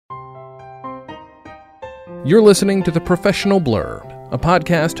You're listening to The Professional Blur, a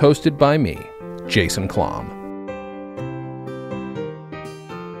podcast hosted by me, Jason Klom.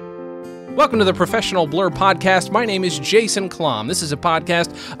 Welcome to The Professional Blur podcast. My name is Jason Klom. This is a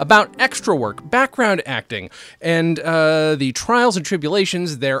podcast about extra work, background acting, and the trials and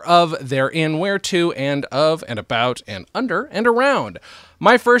tribulations thereof, therein, whereto, and of, and about, and under, and around.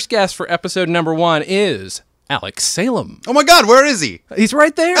 My first guest for episode number 1 is Alex Salem. Oh my God, where is he? He's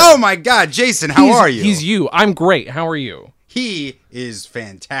right there. Oh my God, Jason, how are you? He's you. I'm great. How are you? He is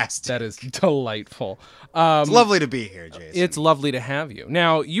fantastic. That is delightful. It's lovely to be here, Jason. It's lovely to have you.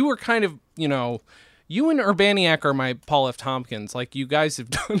 Now, you were kind of, you and Urbaniak are my Paul F. Tompkins. Like, you guys have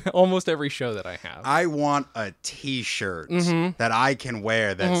done almost every show that I have. I want a t-shirt that I can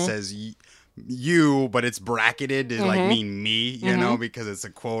wear that says you, but it's bracketed to like mean me, you know, because it's a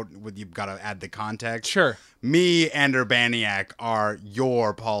quote with you've got to add the context. Sure. Me and Urbaniak are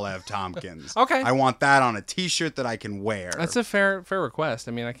your Paul F. Tompkins. Okay. I want that on a t-shirt that I can wear. That's a fair request.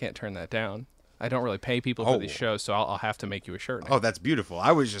 I mean, I can't turn that down. I don't really pay people for these shows, so I'll have to make you a shirt now. Oh, that's beautiful.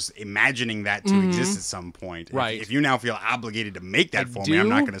 I was just imagining that to exist at some point. Right. If you now feel obligated to make that for me, I'm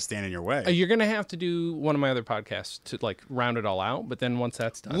not going to stand in your way. You're going to have to do one of my other podcasts to, like, round it all out, but then once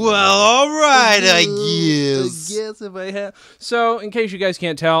that's done... Well, all right, I guess. I guess if I have... So, in case you guys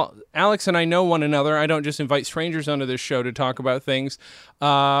can't tell, Alex and I know one another. I don't just invite strangers onto this show to talk about things.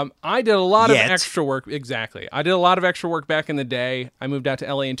 I did a lot of extra work. Exactly. I did a lot of extra work back in the day. I moved out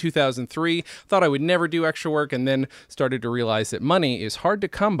to LA in 2003. Thought I would never do extra work, and then started to realize that money is hard to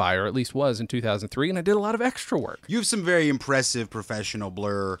come by, or at least was in 2003, and I did a lot of extra work. You have some very impressive Professional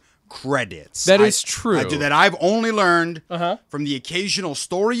Blur credits. That is true. I do that. I've only learned from the occasional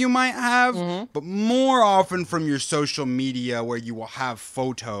story you might have, but more often from your social media where you will have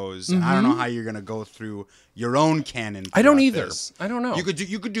photos. And I don't know how you're going to go through your own canon. I don't either. This. I don't know.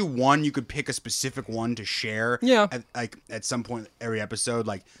 You could do one. You could pick a specific one to share. Yeah. At some point every episode,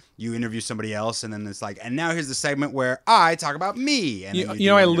 like you interview somebody else, and then it's like, and now here's the segment where I talk about me. And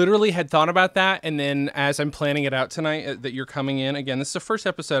I literally had thought about that, and then as I'm planning it out tonight, that you're coming in again. This is the first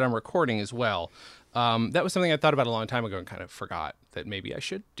episode I'm recording as well. That was something I thought about a long time ago and kind of forgot that maybe I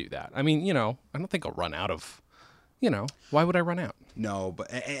should do that. I mean, I don't think I'll run out of. Why would I run out? No,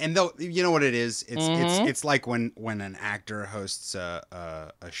 but and though you know what it is, it's like when an actor hosts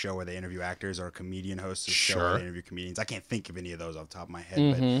a show where they interview actors, or a comedian hosts a show where they interview comedians. I can't think of any of those off the top of my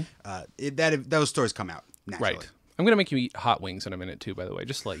head, but those stories come out naturally. Right. I'm going to make you eat hot wings in a minute, too, by the way,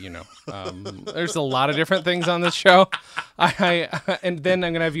 just to let you know. There's a lot of different things on this show. And then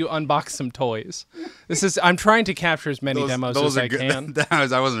I'm going to have you unbox some toys. I'm trying to capture as many demos as I can.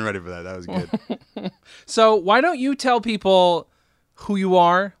 I wasn't ready for that. That was good. So why don't you tell people who you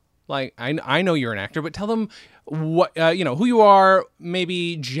are? Like, I know you're an actor, but tell them what who you are,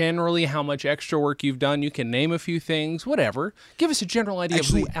 maybe generally how much extra work you've done. You can name a few things, whatever. Give us a general idea of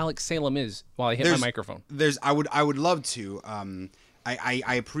who Alex Salem is while I hit my microphone. I would love to.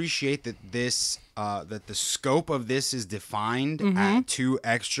 I appreciate that that the scope of this is defined to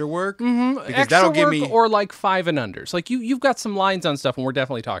extra work, because extra that'll give work me, or like 5 and unders. Like you've got some lines on stuff, and we're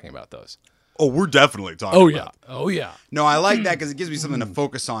definitely talking about those. Oh, we're definitely talking about. Oh yeah. No, I like that because it gives me something to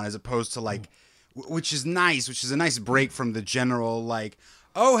focus on, as opposed to like, which is nice, which is a nice break from the general like,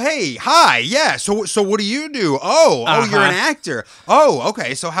 oh hey, hi, yeah. So what do you do? Oh, you're an actor. Oh,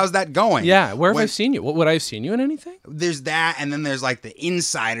 okay. So how's that going? Yeah, where have I seen you? Would I have seen you in anything? There's that, and then there's like the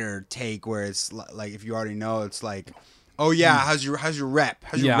insider take where it's like, if you already know, it's like, oh yeah, how's your rep?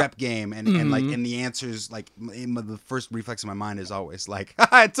 How's your rep game? And like, and the answers, like, the first reflex in my mind is always like,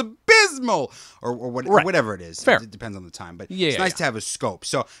 it's abysmal, or whatever it is. Fair. It depends on the time, but it's nice to have a scope.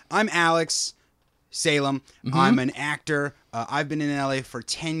 So I'm Alex Salem. I'm an actor. I've been in LA for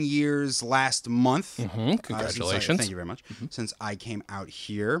 10 years last month. Congratulations. Thank you very much. Since I came out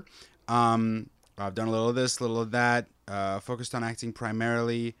here. I've done a little of this, a little of that, focused on acting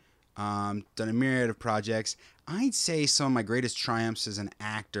primarily, done a myriad of projects. I'd say some of my greatest triumphs as an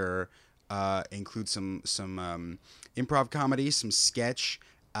actor include some improv comedy, some sketch.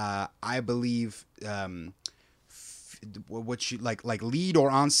 I believe what you like lead or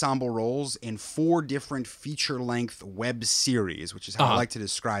ensemble roles in 4 different feature-length web series, which is how I like to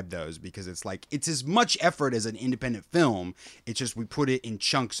describe those, because it's as much effort as an independent film. It's just we put it in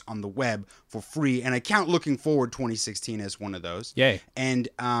chunks on the web for free, and I count Looking Forward 2016 as one of those. Yay. And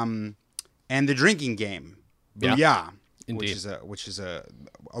The Drinking Game. Yeah. Indeed. Which is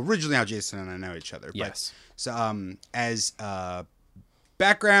originally how Jason and I know each other. Yes. But, so as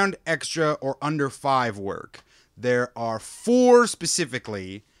background, extra, or under 5 work, there are 4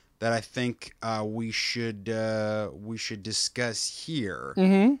 specifically that I think we should discuss here.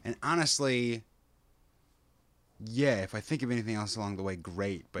 And honestly, Yeah, if I think of anything else along the way,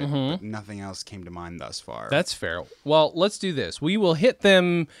 great, but nothing else came to mind thus far. That's fair. Well, let's do this. We will hit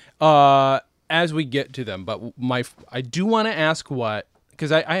them as we get to them, but I do want to ask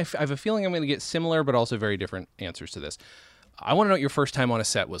because I have a feeling I'm going to get similar but also very different answers to this. I want to know what your first time on a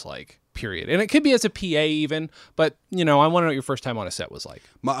set was like, period. And it could be as a PA even, but, I want to know what your first time on a set was like.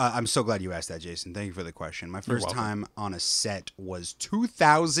 I'm so glad you asked that, Jason. Thank you for the question. My first time on a set was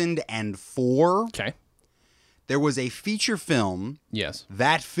 2004. Okay. There was a feature film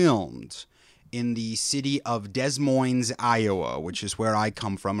that filmed in the city of Des Moines, Iowa, which is where I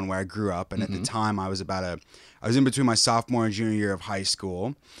come from and where I grew up. And at the time, I was in between my sophomore and junior year of high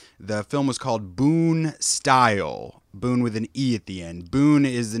school. The film was called Boone Style. Boone with an E at the end. Boone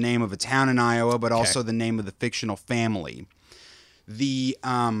is the name of a town in Iowa, but also the name of the fictional family. The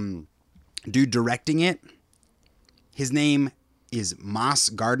dude directing it, his name is Moss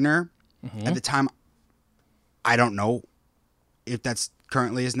Gardner. At the time, I don't know if that's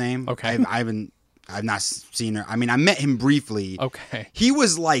currently his name. Okay. I've not seen her. I mean, I met him briefly. Okay. He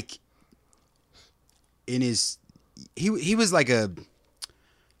was like he was like I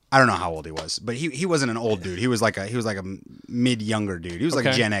don't know how old he was, but he wasn't an old dude. He was like a mid younger dude. He was like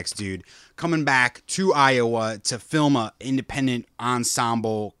a Gen X dude coming back to Iowa to film a independent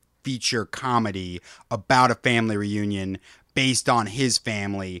ensemble feature comedy about a family reunion based on his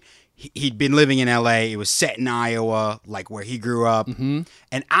family. He'd been living in LA. It was set in Iowa, like where he grew up. And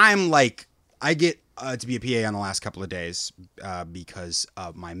I'm like, I get to be a PA on the last couple of days because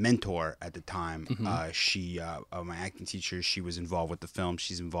my mentor at the time, she, my acting teacher, she was involved with the film.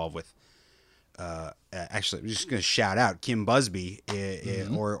 She's involved with, actually, I'm just going to shout out Kim Busby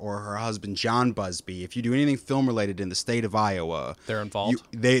or her husband, John Busby. If you do anything film related in the state of Iowa, they're involved.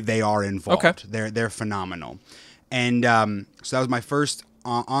 They are involved. Okay. They're phenomenal. And so that was my first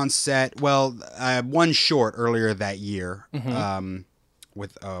on set. Well, I had one short earlier that year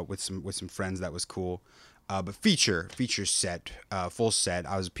with some friends. That was cool. But feature set, full set.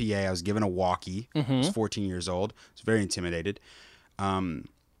 I was a PA. I was given a walkie. I was 14 years old. I was very intimidated. I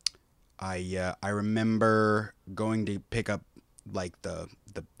remember going to pick up like the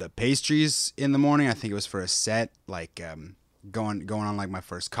pastries in the morning. I think it was for a set, like going on like my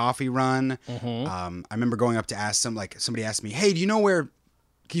first coffee run. I remember going up to ask somebody asked me, "Hey, do you know where?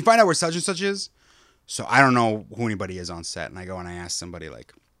 Can you find out where such and such is?" So I don't know who anybody is on set, and I go and I ask somebody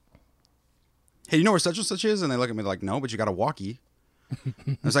like, "Hey, you know where such and such is?" And they look at me like, "No, but you got a walkie."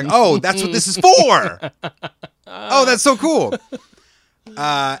 I was like, "Oh, that's what this is for." Oh, that's so cool.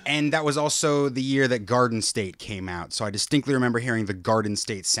 And that was also the year that Garden State came out. So I distinctly remember hearing the Garden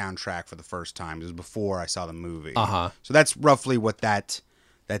State soundtrack for the first time. It was before I saw the movie. So that's roughly what that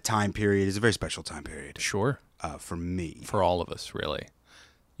time period is. A very special time period. Sure. For me. For all of us, really.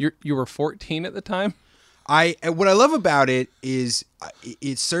 You were 14 at the time? What I love about it is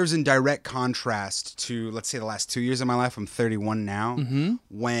it serves in direct contrast to, let's say, the last 2 years of my life. I'm 31 now.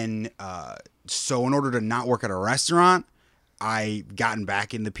 When so in order to not work at a restaurant, I gotten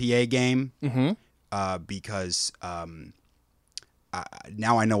back in the PA game because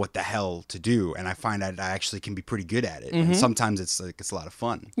now I know what the hell to do, and I find that I actually can be pretty good at it. And sometimes it's a lot of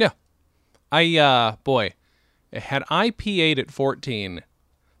fun. Yeah, boy, had I PA'd at 14,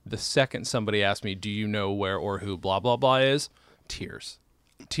 the second somebody asked me, "Do you know where or who blah blah blah is?" Tears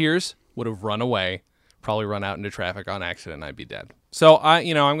would have run away, probably run out into traffic on accident, and I'd be dead. So I'm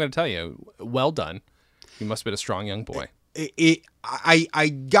going to tell you, well done. You must have been a strong young boy. I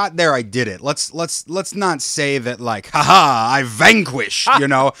got there. I did it. Let's not say that like, haha, I vanquished,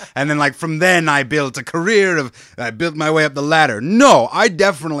 and then like from then I built a career I built my way up the ladder. No, I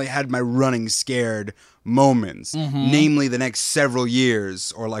definitely had my running scared moments, namely the next several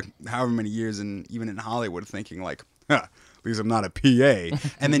years or like however many years, and even in Hollywood thinking like, because I'm not a PA.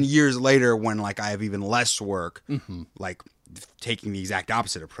 And then years later when like I have even less work, like taking the exact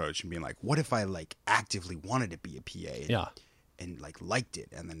opposite approach and being like, what if I like actively wanted to be a PA and like liked it?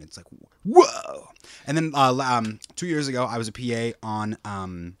 And then it's like, whoa. And then 2 years ago, I was a PA on,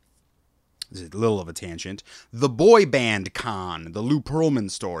 this is a little of a tangent, The Boy Band Con, the Lou Pearlman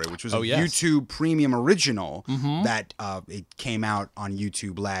story, which was a YouTube premium original that it came out on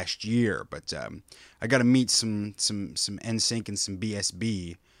YouTube last year. But I got to meet some NSYNC and some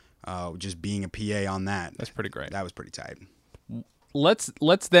BSB, just being a PA on that. That's pretty great. That was pretty tight. Let's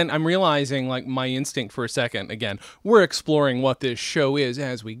then, I'm realizing like my instinct for a second, again, we're exploring what this show is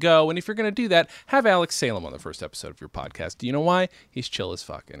as we go, and if you're going to do that, have Alex Salem on the first episode of your podcast. Do you know why? He's chill as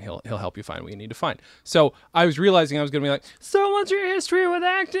fuck, and he'll help you find what you need to find. So I was realizing I was going to be like, so what's your history with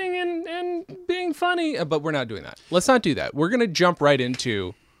acting and being funny? But we're not doing that. Let's not do that. We're going to jump right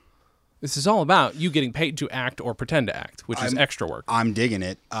into This is all about you getting paid to act or pretend to act, which is extra work. I'm digging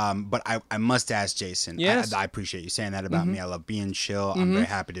it. But I must ask Jason. Yes. I appreciate you saying that about me. I love being chill. I'm very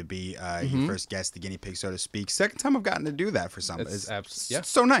happy to be your first guest, the guinea pig, so to speak. Second time I've gotten to do that for somebody. It's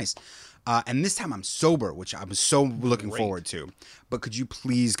so nice. And this time I'm sober, which I'm so looking forward to. But could you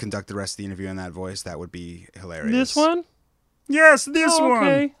please conduct the rest of the interview in that voice? That would be hilarious. This one? Yes, this one.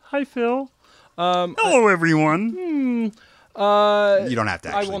 Okay. Hi, Phil. Hello, everyone. You don't have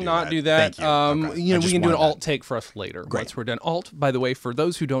to. I will not do that. Thank you. Okay. You know, we can do an alt take for us later once we're done. Alt, by the way, for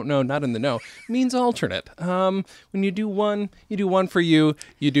those who don't know, not in the know, means alternate. When you do one for you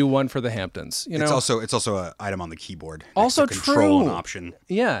do one for the Hamptons. You know, it's also an item on the keyboard. Also control true. an option.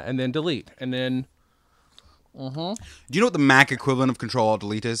 Yeah, and then delete, and then. Do you know what the Mac equivalent of Control Alt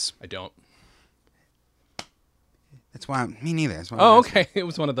Delete is? I don't. That's why me neither. That's why okay. It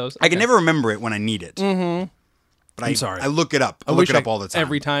was one of those. I can never remember it when I need it. But I'm sorry. I look it up. I look it up all the time.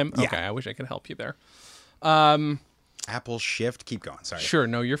 Every time? Yeah. Okay, I wish I could help you there. Apple Shift. Keep going. Sorry. Sure.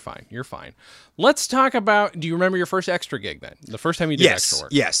 No, you're fine. You're fine. Let's talk about, do you remember your first extra gig then? The first time you did extra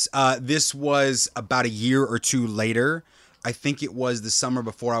work? Yes. This was about a year or two later. I think it was the summer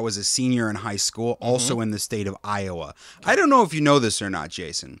before I was a senior in high school, also in the state of Iowa. I don't know if you know this or not,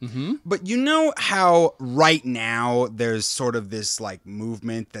 Jason, but you know how right now there's sort of this like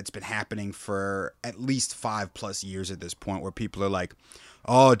movement that's been happening for at least 5+ years at this point where people are like,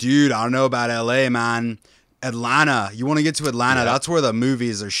 oh, dude, I don't know about LA, man. Atlanta, you want to get to Atlanta? Yeah. That's where the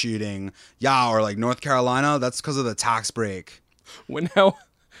movies are shooting. Yeah, or like North Carolina, that's because of the tax break.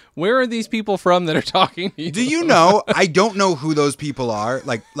 Where are these people from that are talking to you? Do you know? I don't know who those people are.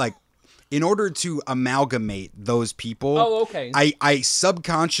 Like, in order to amalgamate those people, okay. I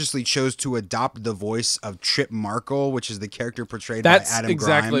subconsciously chose to adopt the voice of Trip Markle, which is the character portrayed by Adam Grimes. That's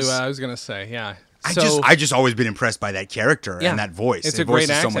exactly what I was going to say, yeah. I just always been impressed by that character and that voice. It's a great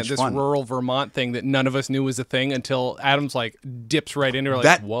accent. So much fun. This rural Vermont thing that none of us knew was a thing until Adam's like dips right into it.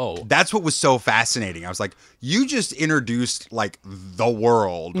 Like, whoa. That's what was so fascinating. I was like, you just introduced like the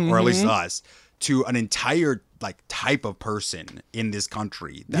world, or at least us, to an entire like type of person in this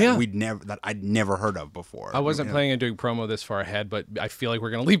country that I'd never heard of before. I wasn't planning on doing promo this far ahead, but I feel like we're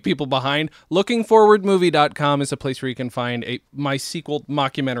going to leave people behind. LookingForwardMovie.com is a place where you can find my sequel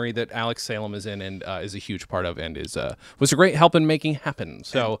mockumentary that Alex Salem is in and is a huge part of and was a great help in making happen.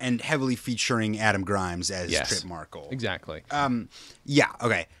 So and heavily featuring Adam Grimes as Trip Markle. Exactly.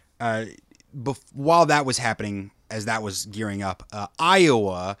 Okay. While that was happening, as that was gearing up,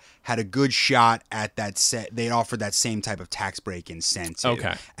 Iowa had a good shot at that set. They offered that same type of tax break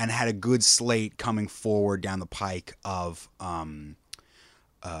incentive, and had a good slate coming forward down the pike of,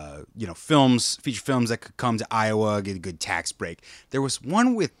 films, feature films that could come to Iowa, get a good tax break. There was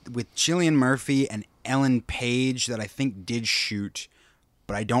one with Cillian Murphy and Ellen Page that I think did shoot,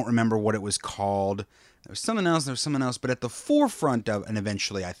 but I don't remember what it was called. There was something else, but at the forefront of, and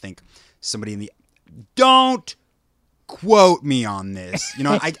eventually I think somebody in the, don't quote me on this. You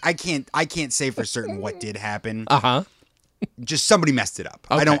know, I can't say for certain what did happen. Just somebody messed it up.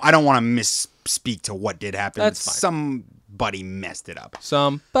 Okay. I don't want to misspeak to what did happen. That's fine. Somebody messed it up.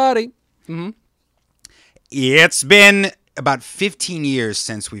 Somebody. It's been about 15 years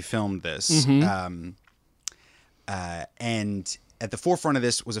since we filmed this. And at the forefront of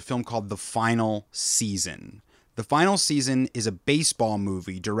this was a film called The Final Season. The Final Season is a baseball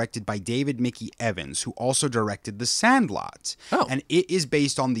movie directed by David Mickey Evans, who also directed The Sandlot. Oh. And it is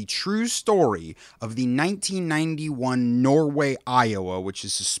based on the true story of the 1991 Norway, Iowa, which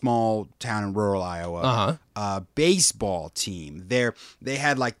is a small town in rural Iowa, baseball team. They were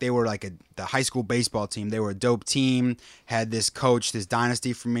like the high school baseball team. They were a dope team, had this coach, this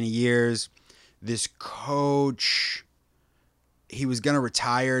dynasty for many years. This coach, he was going to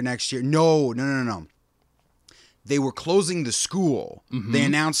retire next year. No. They were closing the school. They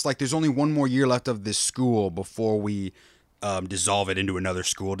announced like there's only one more year left of this school before we dissolve it into another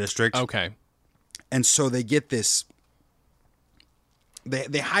school district. Okay. And so they get this.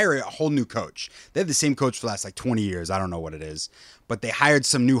 They hire a whole new coach. They had the same coach for the last like 20 years. I don't know what it is, but they hired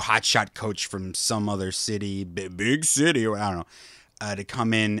some new hotshot coach from some other city, big city, or I don't know, to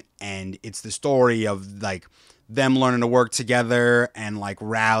come in, and it's the story of like them learning to work together and like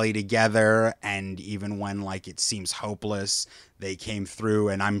rally together, and even when like it seems hopeless, they came through,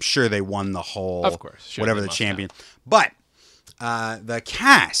 and I'm sure they won the whole, of course, whatever the champion. But the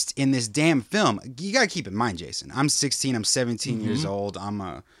cast in this damn film, you gotta keep in mind, Jason, I'm 16, I'm 17 years old, I'm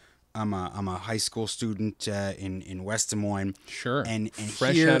a high school student in West Des Moines. Sure. And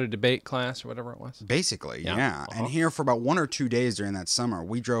fresh here, out of debate class or whatever it was. Basically, yeah. And here for about 1 or 2 days during that summer,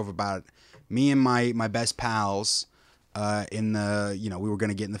 we drove about, me and my best pals, in the, we were going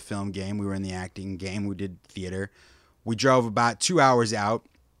to get in the film game. We were in the acting game. We did theater. We drove about 2 hours out.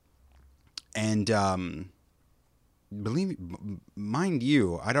 And mind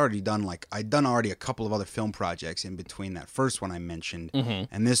you, I'd done already a couple of other film projects in between that first one I mentioned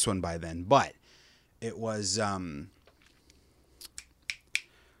and this one by then. But it was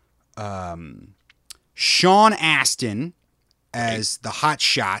Sean Astin as the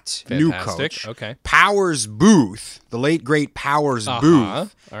hotshot new coach. Okay. Powers Booth, the late great Powers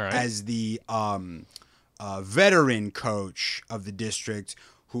Booth, All right. as the veteran coach of the district,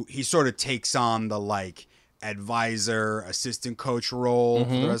 who he sort of takes on the advisor, assistant coach role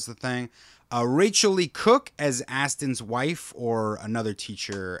for the rest of the thing. Rachel Lee Cook as Aston's wife, or another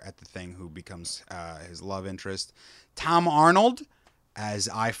teacher at the thing who becomes his love interest. Tom Arnold as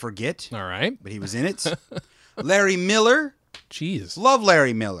I forget. All right. But he was in it. Larry Miller. Jeez. Love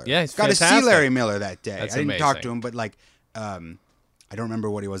Larry Miller. Yeah, he's got to fantastic. see Larry Miller that day. That's I didn't talk to amazing. him, but I don't remember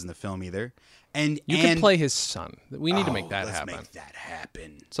what he was in the film either. And You could play his son. We need to make that let's happen. Make that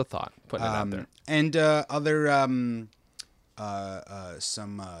happen. It's a thought. Putting it out there. And other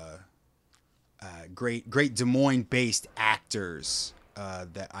some great Des Moines-based actors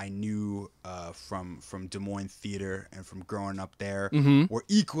that I knew from Des Moines theater and from growing up there were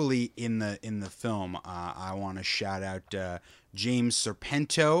equally in the film. I want to shout out James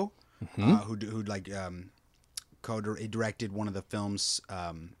Serpento, who directed one of the films,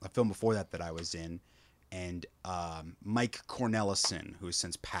 a film before that I was in, and Mike Cornelison, who has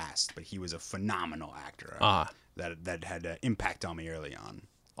since passed, but he was a phenomenal actor that had an impact on me early on.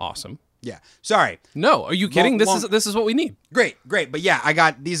 Awesome. Yeah. Sorry. No, are you kidding? This is what we need. Great. But yeah, I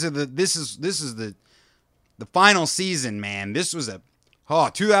got this is the final season, man. This was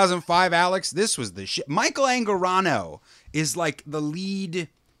 2005, Alex. This was the shit. Michael Angarano is the lead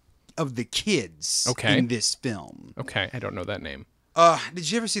of the kids in this film. Okay, I don't know that name.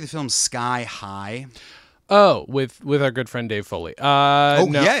 Did you ever see the film Sky High? Oh, with our good friend Dave Foley. No,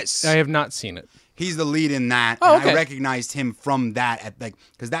 yes. I have not seen it. He's the lead in that. Oh, and okay. I recognized him from that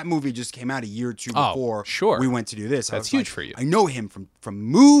because that movie just came out a year or two before we went to do this. That's huge for you. I know him from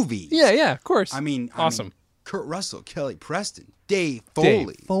movies. Yeah, of course. Awesome. Kurt Russell, Kelly Preston, Dave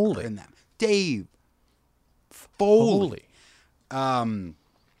Foley. Are in that. Dave Foley. Angarano.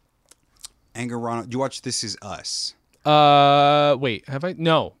 Do you watch This Is Us? Wait, have I?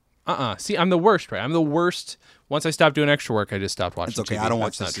 No. See, I'm the worst, right? I'm the worst. Once I stopped doing extra work, I just stopped watching It's okay. TV. I don't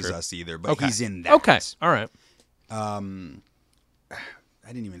watch That's This not Is true. Us either, but he's in that. Okay. All right. I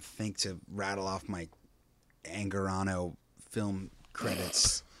didn't even think to rattle off my Angarano film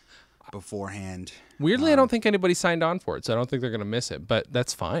credits beforehand. Weirdly, I don't think anybody signed on for it, so I don't think they're going to miss it, but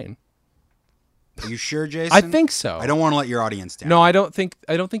that's fine. Are you sure, Jason? I think so. I don't want to let your audience down. No, I don't think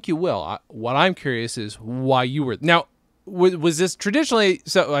you will. What I'm curious is why you were now. Was this traditionally?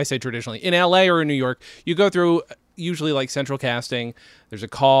 So I say traditionally in LA or in New York, you go through usually central casting. There's a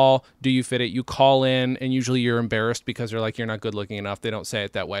call. Do you fit it? You call in, and usually you're embarrassed because they're you're not good looking enough. They don't say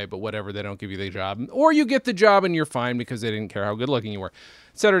it that way, but whatever. They don't give you the job, or you get the job and you're fine because they didn't care how good looking you were,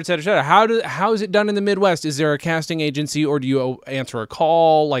 et cetera, et cetera, et cetera. How is it done in the Midwest? Is there a casting agency, or do you answer a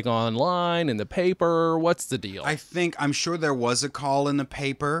call online in the paper? What's the deal? I'm sure there was a call in the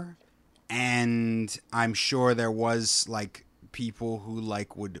paper, and I'm sure there was people who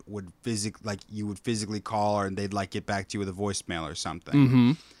would physically you would physically call, or they'd get back to you with a voicemail or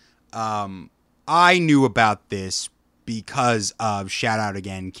something. I knew about this because of, shout out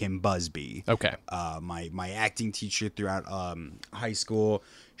again, Kim Busby. Okay. My acting teacher throughout high school.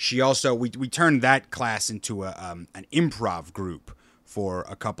 She also we turned that class into an improv group for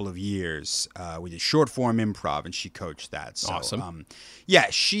a couple of years. We did short form improv, and she coached that. So, awesome.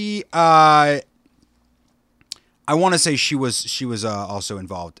 She. I want to say she was also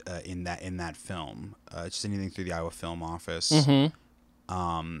involved in that film. Just anything through the Iowa Film Office.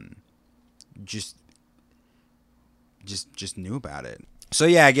 Just knew about it. So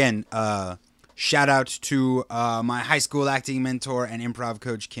yeah, again, shout out to my high school acting mentor and improv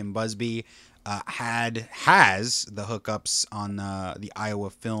coach Kim Busby. Has the hookups on the Iowa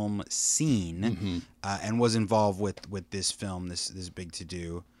film scene, and was involved with this film, this big to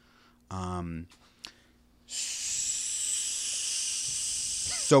do.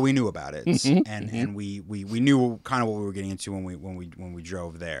 So we knew about it, and we knew kind of what we were getting into when we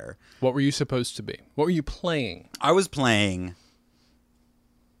drove there. What were you supposed to be? What were you playing? I was playing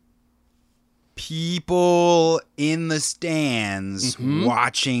people in the stands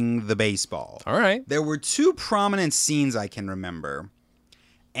watching the baseball. All right. There were two prominent scenes I can remember,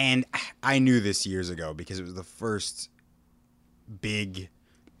 and I knew this years ago because it was the first big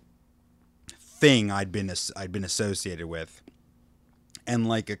thing I'd been associated with. And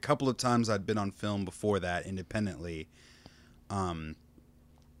like a couple of times I'd been on film before that independently.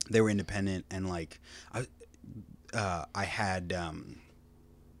 They were independent, and like I had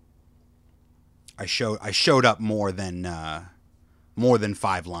I showed up more than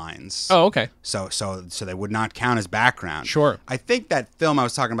 5 lines. Oh, okay. So they would not count as background. Sure. I think that film I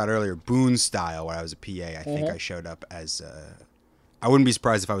was talking about earlier, Boone Style, where I was a PA, I think I showed up as I wouldn't be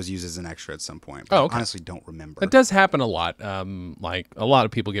surprised if I was used as an extra at some point. But okay. I honestly don't remember. It does happen a lot. Like a lot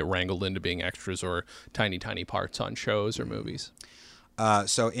of people get wrangled into being extras or tiny parts on shows or movies.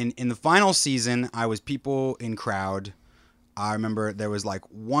 So in the final season, I was people in crowd. I remember there was like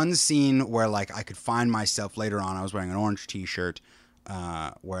one scene where like I could find myself later on. I was wearing an orange T-shirt,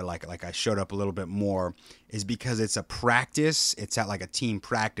 where like I showed up a little bit more, is because it's a practice. It's at like a team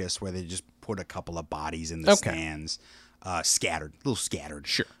practice where they just put a couple of bodies in the stands, a little scattered.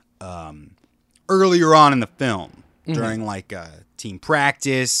 Sure. Earlier on in the film, during like team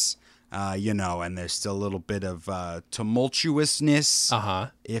practice, and there's still a little bit of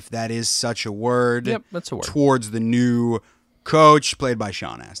tumultuousness, if that is such a word. Yep, that's a word. Towards the new coach, played by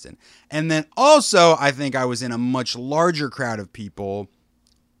Sean Astin. And then also, I think I was in a much larger crowd of people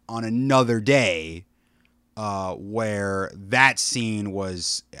on another day, where that scene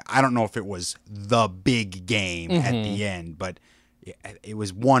was, I don't know if it was the big game at the end, but it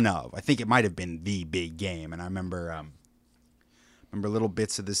was one of. I think it might have been the big game. And I remember little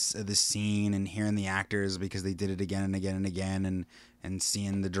bits of this scene and hearing the actors because they did it again and again and again, and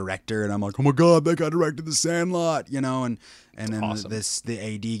seeing the director, and I'm like, oh my god, that guy directed The Sandlot, and then awesome. the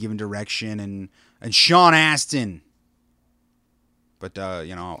AD giving direction and Sean Astin. But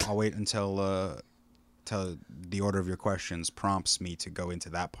I'll wait until the order of your questions prompts me to go into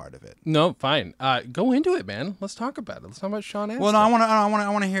that part of it. No, fine. Go into it, man. Let's talk about it. Let's talk about Sean Astin. Well, no, I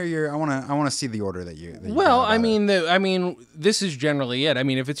want to hear your. I want to see the order that you. Well, I mean, this is generally it. I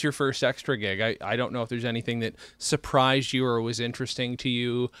mean, if it's your first extra gig, I don't know if there's anything that surprised you or was interesting to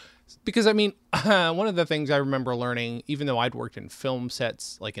you, because I mean, one of the things I remember learning, even though I'd worked in film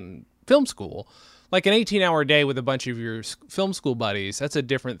sets, like in film school, like an 18-hour day with a bunch of your film school buddies, that's a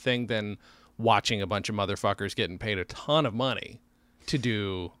different thing than watching a bunch of motherfuckers getting paid a ton of money to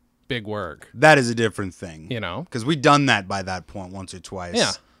do big work. That is a different thing. Because we've done that by that point once or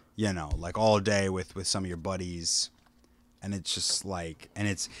twice. Yeah. Like all day with some of your buddies. And it's just like, and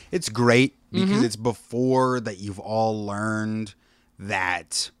it's great because it's before that you've all learned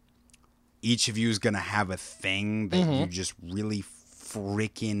that each of you is going to have a thing that you just really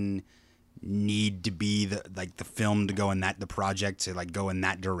freaking need to be the film to go in the project to like go in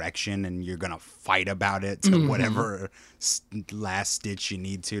that direction, and you're gonna fight about it to whatever last stitch you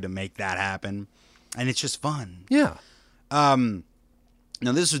need to make that happen, and it's just fun. Yeah. Now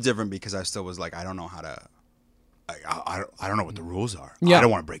this was different because I still was like, I don't know how to, I don't know what the rules are. Yeah. I don't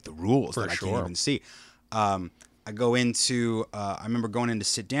want to break the rules that I sure. can't even see. I go into, I remember going in to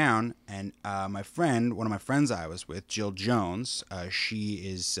sit down, and one of my friends I was with, Jill Jones,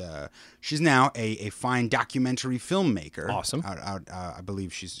 she's now a fine documentary filmmaker. Awesome. I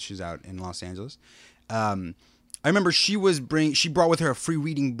believe she's out in Los Angeles. I remember she brought with her a free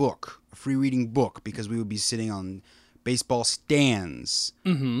reading book because we would be sitting on baseball stands,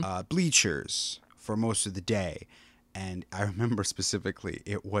 bleachers for most of the day. And I remember specifically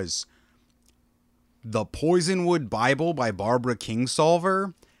it was The Poisonwood Bible by Barbara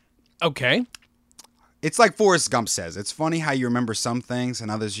Kingsolver. Okay. It's like Forrest Gump says. It's funny how you remember some things and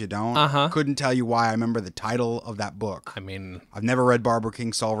others you don't. Couldn't tell you why I remember the title of that book. I mean, I've never read Barbara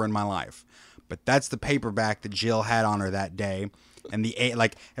Kingsolver in my life. But that's the paperback that Jill had on her that day. And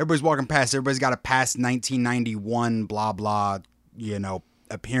everybody's walking past. Everybody's got a past 1991 blah, blah,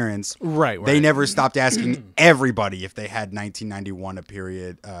 appearance. Right. They never stopped asking everybody if they had 1991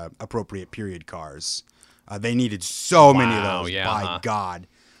 appropriate period cars. They needed so many of those. By God.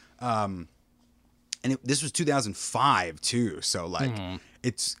 And this was 2005 too. So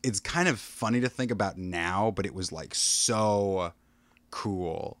it's kind of funny to think about now, but it was like so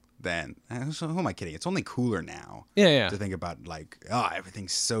cool then. So who am I kidding? It's only cooler now. Yeah. To think about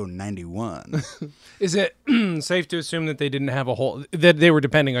everything's so 91. Is it safe to assume that they didn't have that they were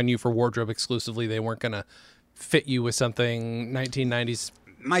depending on you for wardrobe exclusively? They weren't going to fit you with something 1990s?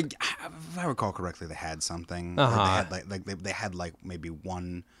 If I recall correctly, they had something. They had maybe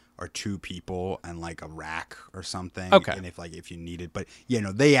one or two people and like a rack or something. Okay. And if you needed, but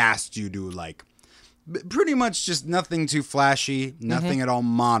they asked you to Pretty much just nothing too flashy, nothing at all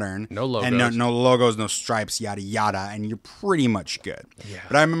modern. No logos. And no logos, no stripes, yada, yada. And you're pretty much good. Yeah.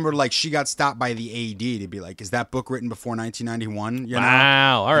 But I remember, like, she got stopped by the AD to be like, is that book written before 1991? You know?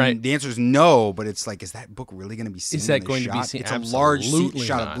 Wow. All right. And the answer is no, but it's like, is that book really going to be seen? Is that going to be seen? It's a large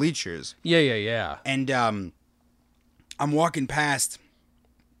shot not. of bleachers. Yeah. And I'm walking past,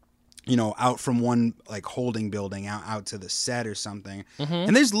 you know, out from one, like, holding building out to the set or something.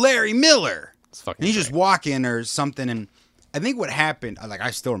 And there's Larry Miller. And he's just walking or something, and I think what happened, like,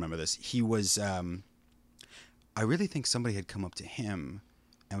 I still remember this. He was, I really think somebody had come up to him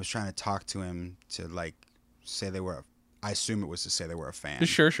and was trying to talk to him to, like, say they were. I assume it was to say they were a fan.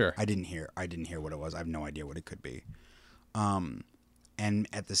 Sure. I didn't hear what it was. I have no idea what it could be. And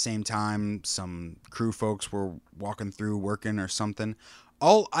at the same time, some crew folks were walking through, working or something.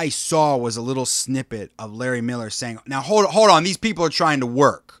 All I saw was a little snippet of Larry Miller saying, "Now hold on, these people are trying to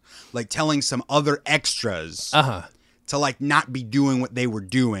work." Like telling some other extras to like not be doing what they were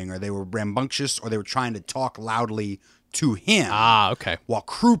doing, or they were rambunctious, or they were trying to talk loudly to him. Okay. While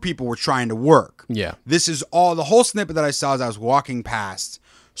crew people were trying to work. Yeah. This is all the whole snippet that I saw as I was walking past.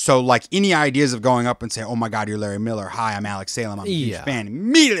 So like any ideas of going up and saying, "Oh my God, you're Larry Miller. Hi, I'm Alex Salem. I'm a huge fan."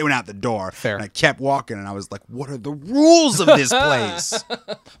 Immediately went out the door. Fair. And I kept walking, and I was like, "What are the rules of this place?"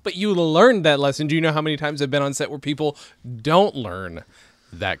 But you learned that lesson. Do you know how many times I've been on set where people don't learn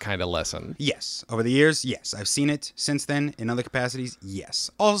that kind of lesson? Yes. Over the years, yes. I've seen it since then in other capacities, yes.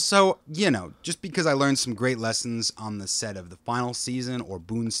 Also, you know, just because I learned some great lessons on the set of the final season or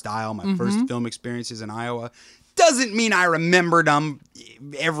Boone Style, my first film experiences in Iowa, doesn't mean I remembered them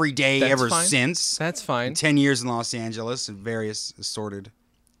every day since. That's fine. 10 years in Los Angeles and various assorted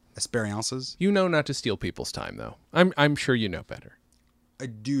experiences. You know not to steal people's time, though. I'm sure you know better. I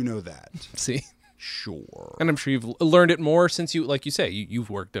do know that. See? Sure. And I'm sure you've learned it more since you, like you say, you've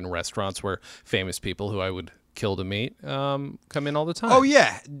worked in restaurants where famous people who I would kill to meet come in all the time. Oh,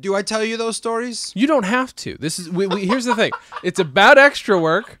 yeah. Do I tell you those stories? You don't have to. This is here's the thing. It's about extra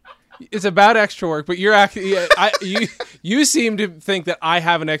work. But you're actually you seem to think that I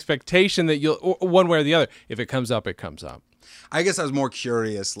have an expectation that you'll one way or the other. If it comes up, it comes up. I guess I was more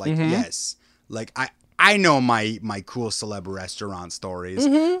curious. Like, yes, like I know my cool celeb restaurant stories.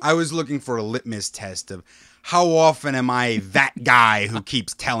 I was looking for a litmus test of how often am I that guy who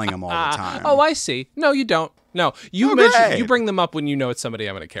keeps telling them all the time. Oh, I see. No, you don't. No, you bring them up when you know it's somebody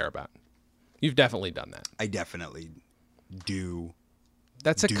I'm going to care about. You've definitely done that. I definitely do.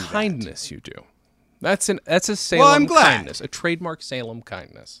 That's a kindness you do. That's a Salem kindness, a trademark Salem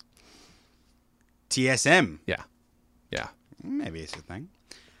kindness. TSM. Yeah. Maybe it's a thing.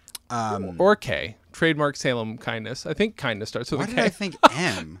 Or K. Trademark Salem kindness. I think kindness starts with a K. Why did I think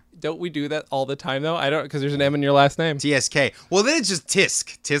M? Don't we do that all the time, though? I don't, because there's an M in your last name. TSK. Well, then it's just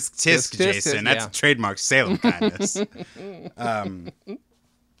Tisk, Jason. That's trademark Salem kindness. No,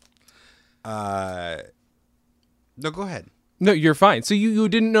 go ahead. No, you're fine. So you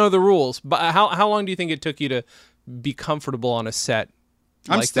didn't know the rules, but how long do you think it took you to be comfortable on a set?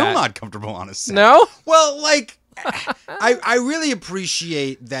 I'm still not comfortable on a set. No? Well, like, I really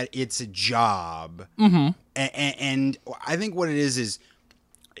appreciate that it's a job. And I think what it is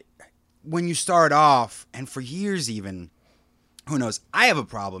when you start off, and for years even, who knows, I have a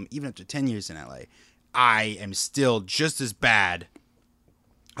problem, even after 10 years in LA, I am still just as bad.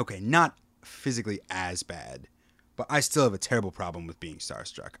 Okay, not physically as bad, but I still have a terrible problem with being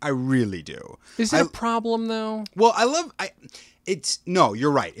starstruck. I really do. Is it a problem, though? Well, no,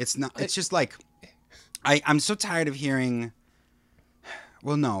 you're right. It's not. It's just like, I'm so tired of hearing,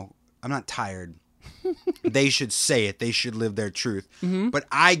 well, no, I'm not tired. They should say it. They should live their truth. But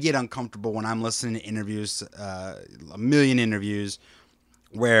I get uncomfortable when I'm listening to interviews, a million interviews,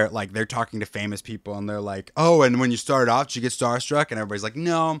 where like they're talking to famous people and they're like, "Oh, and when you started off, did you get starstruck?" And everybody's like,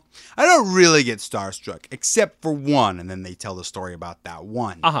 "No, I don't really get starstruck, except for one." And then they tell the story about that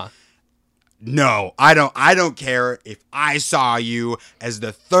one. No, I don't care if I saw you as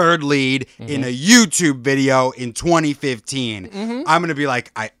the third lead in a YouTube video in 2015. I'm going to be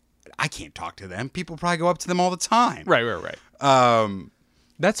like, I can't talk to them. People probably go up to them all the time. Right.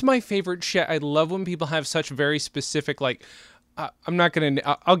 That's my favorite shit. I love when people have such very specific, like,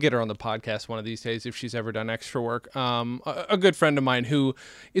 I'll get her on the podcast one of these days if she's ever done extra work. A good friend of mine who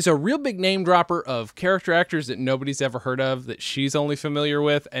is a real big name dropper of character actors that nobody's ever heard of, that she's only familiar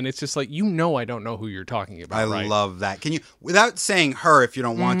with. And it's just like, I don't know who you're talking about. I love that. Can you, without saying her if you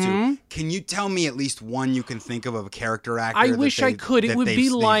don't want to, can you tell me at least one you can think of a character actor? I wish I could. It would be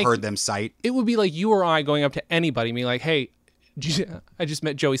like, heard them cite? It would be like you or I going up to anybody and being like, "Hey, I just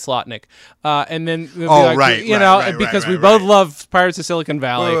met Joey Slotnick, and then because we both love Pirates of Silicon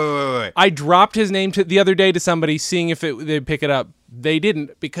Valley. Wait. I dropped his name the other day to somebody, seeing if they'd pick it up. They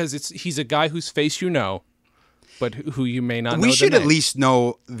didn't, because he's a guy whose face you know, but who you may not know. We should at least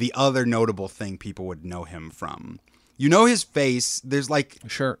know the other notable thing people would know him from. You know his face. There's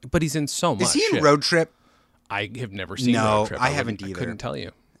sure, but he's in so much. Is he in Road Trip? I have never seen Road Trip. I haven't either. I couldn't tell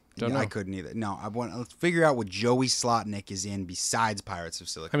you. Don't know. I couldn't either. No, let's figure out what Joey Slotnick is in besides Pirates of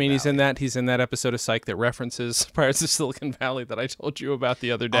Silicon Valley. He's in that episode of Psych that references Pirates of Silicon Valley that I told you about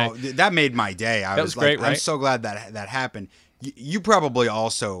the other day. Oh, that made my day. That was great, right? I'm so glad that happened. You probably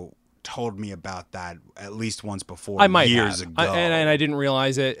also told me about that at least once before. I might years have. ago, and I didn't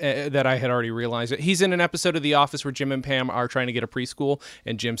realize it. That I had already realized it. He's in an episode of The Office where Jim and Pam are trying to get a preschool,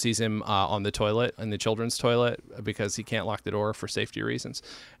 and Jim sees him on the toilet, in the children's toilet, because he can't lock the door for safety reasons,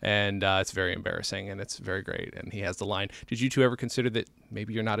 and it's very embarrassing, and it's very great. And he has the line, "Did you two ever consider that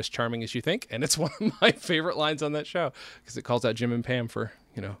maybe you're not as charming as you think?" And it's one of my favorite lines on that show, because it calls out Jim and Pam for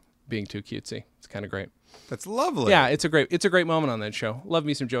being too cutesy. It's kind of great. That's lovely. Yeah, it's a great moment on that show. Love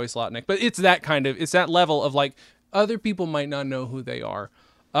me some Joey Slotnick, but it's that level of other people might not know who they are.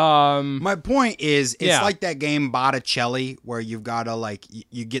 My point is, it's like that game Botticelli, where you've got to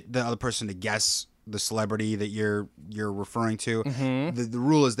you get the other person to guess the celebrity that you're referring to. Mm-hmm. The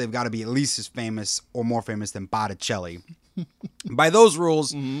rule is they've got to be at least as famous or more famous than Botticelli. By those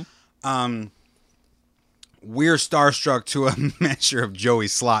rules, we're starstruck to a measure of Joey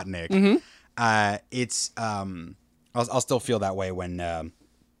Slotnick. Mm-hmm. I'll still feel that way when I'll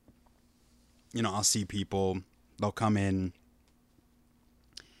see people. They'll come in.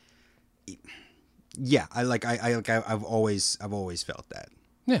 Yeah, I've always felt that.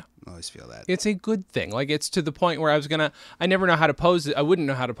 Yeah. I always feel that. It's a good thing. It's to the point where I never know how to pose it. I wouldn't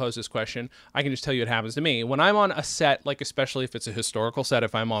know how to pose this question. I can just tell you it happens to me. When I'm on a set, especially if it's a historical set,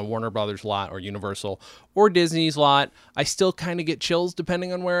 if I'm on Warner Brothers lot or Universal or Disney's lot, I still kind of get chills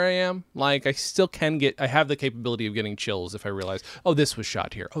depending on where I am. I still I have the capability of getting chills if I realize, oh, this was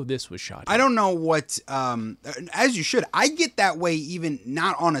shot here. Oh, this was shot here. I don't know what, as you should. I get that way even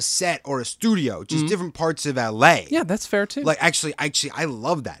not on a set or a studio, just different parts of LA. Yeah, that's fair too. Actually, I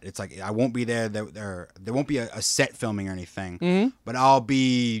love that. It's I won't be there. There won't be a set filming or anything, but I'll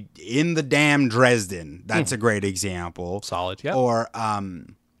be in the damn Dresden. That's a great example. Solid, yeah. Or, I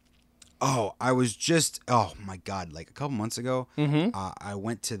was just, oh my God, a couple months ago, I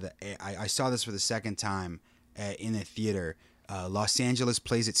went to I saw this for the second time in a theater. Los Angeles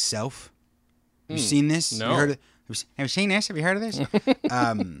Plays Itself. Have you seen this? No. Have you heard have you seen this? Have you heard of this?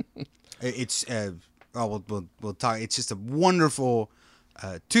 It's, we'll talk. It's just a wonderful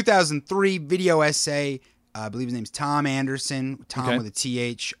 2003 video essay. I believe his name's Tom Anderson. Tom with a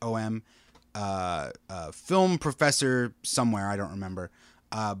THOM. Film professor somewhere. I don't remember.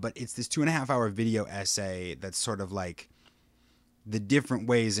 But it's this 2.5-hour video essay that's sort of the different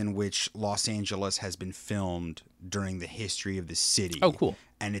ways in which Los Angeles has been filmed during the history of the city. Oh, cool.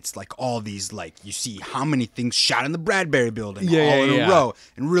 And it's all these, you see how many things shot in the Bradbury building all in a row.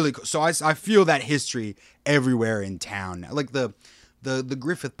 And really cool. So I feel that history everywhere in town. The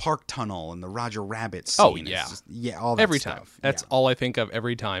Griffith Park tunnel and the Roger Rabbit scene. Oh, yeah. All that every stuff. time. That's all I think of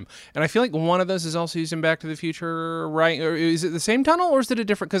every time. And I feel like one of those is also used in Back to the Future, right? Or is it the same tunnel, or is it a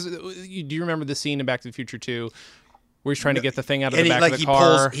different? Because do you remember the scene in Back to the Future 2 where he's trying to get the thing out of the back of the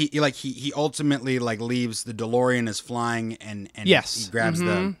car? He ultimately leaves the DeLorean is flying and yes. He grabs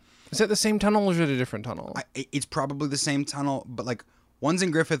the... Is that the same tunnel, or is it a different tunnel? It's probably the same tunnel, but one's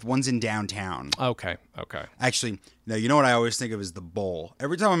in Griffith, one's in downtown. Okay. Actually, no, you know what I always think of is the Bowl.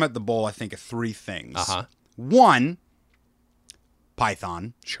 Every time I'm at the Bowl, I think of three things. Uh-huh. One,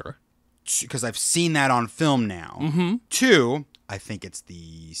 Python. Sure. Because I've seen that on film now. Mm-hmm. Two, I think it's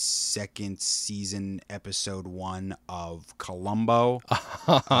the second season, episode 1 of Columbo.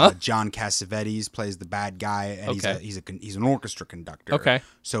 John Cassavetes plays the bad guy, and he's an orchestra conductor. Okay.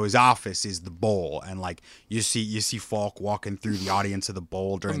 So his office is the Bowl, and you see Falk walking through the audience of the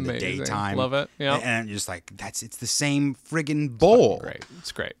Bowl during the daytime. Love it. Yeah. And you're just it's the same friggin' Bowl. Great.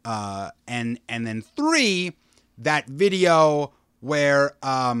 It's great. And then 3, that video where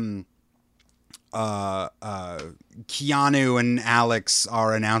Keanu and Alex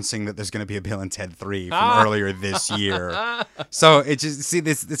are announcing that there's going to be a Bill and Ted 3 from earlier this year. So it's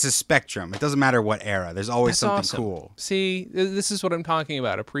a spectrum. It doesn't matter what era. There's always something cool. See, this is what I'm talking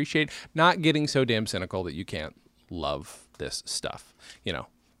about. Appreciate not getting so damn cynical that you can't love this stuff.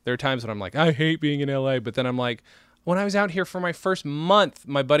 There are times when I'm I hate being in LA, but then I'm When I was out here for my first month,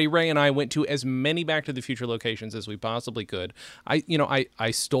 my buddy Ray and I went to as many Back to the Future locations as we possibly could.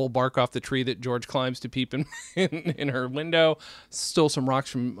 I stole bark off the tree that George climbs to peep in her window. Stole some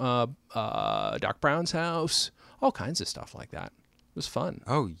rocks from Doc Brown's house. All kinds of stuff like that. It was fun.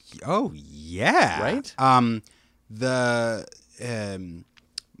 Oh yeah. Right?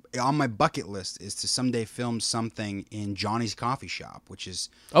 On my bucket list is to someday film something in Johnny's Coffee Shop, which is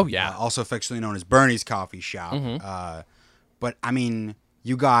also affectionately known as Bernie's Coffee Shop. But I mean,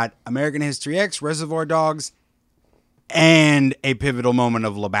 you got American History X, Reservoir Dogs, and a pivotal moment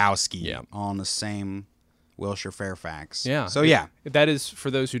of Lebowski all in the same Wilshire Fairfax. Yeah. So yeah, that is,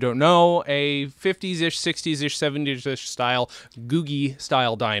 for those who don't know, a 50s-ish, 60s-ish, 70s-ish style, Googie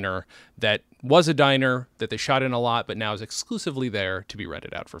style diner that was a diner that they shot in a lot, but now is exclusively there to be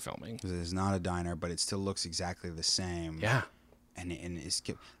rented out for filming. It is not a diner, but it still looks exactly the same. Yeah. And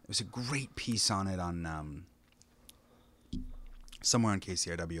there was a great piece on it on somewhere on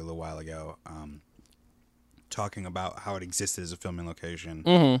KCRW a little while ago, talking about how it existed as a filming location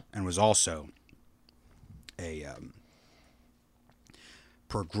and was also a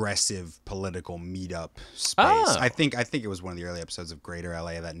progressive political meetup space. I think it was one of the early episodes of Greater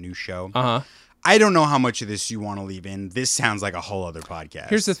LA, that new show. I don't know how much of this you want to leave in. This sounds like a whole other podcast.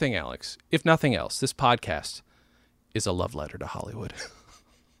 Here's the thing, Alex. If nothing else, this podcast is a love letter to Hollywood.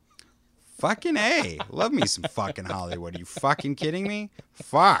 Fucking A. Love me some fucking Hollywood. Are you fucking kidding me?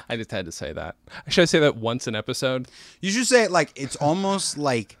 Fuck. I just had to say that. Should I say that once an episode? You should say it like it's almost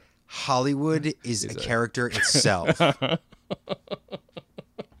like Hollywood is a character itself.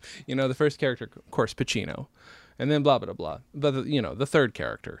 You know, the first character, of course, Pacino. And then blah, blah, blah. But, the third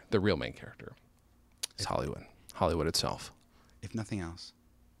character, the real main character, is Hollywood. Hollywood itself. If nothing else,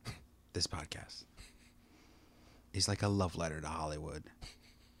 this podcast is like a love letter to Hollywood.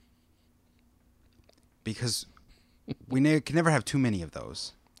 Because we can never have too many of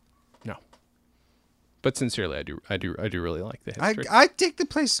those. No. But sincerely, I do really like the history. I dig the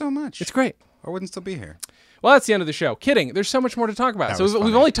place so much. It's great. I wouldn't still be here. Well, that's the end of the show. Kidding. There's so much more to talk about. So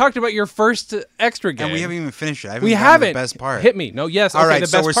we've only talked about your first extra game. And we haven't even finished it. We haven't. The best part. Hit me. No, yes. All okay, right, the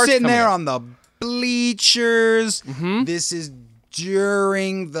so best we're part's sitting there up. on the bleachers. This is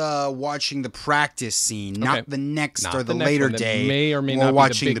during watching the practice scene, not the next Not or the next later one that day. may or may we're not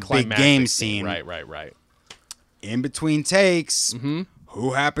watching be the big big game scene. scene. Right. In between takes,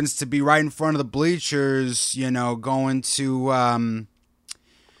 who happens to be right in front of the bleachers, going to,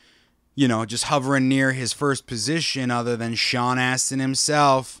 just hovering near his first position other than Sean Astin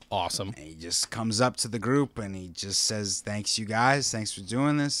himself. Awesome. And he just comes up to the group and he just says, "Thanks, you guys. Thanks for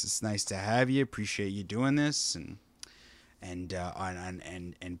doing this. It's nice to have you. Appreciate you doing this." And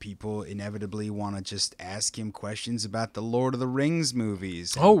people inevitably want to just ask him questions about the Lord of the Rings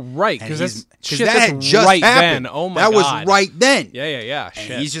movies. Oh, right, because that's had just right happened. then. Oh my God, that God. was right then. Yeah. And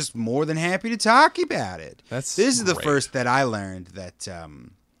Shit. he's just more than happy to talk about it. That's this is the great. first that I learned that.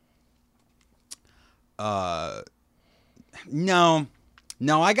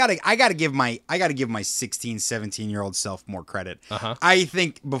 No, I gotta give my 16, 17-year-old self more credit. I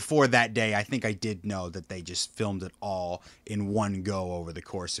think before that day, I think I did know that they just filmed it all in one go over the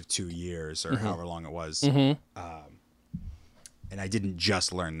course of 2 years or however long it was. And I didn't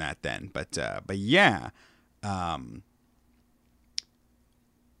just learn that then, but yeah.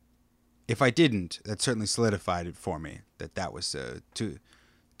 If I didn't, that certainly solidified it for me that was 2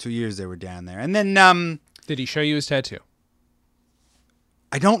 years they were down there. And then Did he show you his tattoo?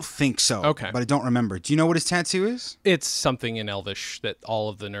 I don't think so. Okay. But I don't remember. Do you know what his tattoo is? It's something in Elvish that all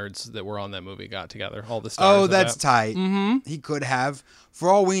of the nerds that were on that movie got together. All the stars. Oh, that's tight. He could have. For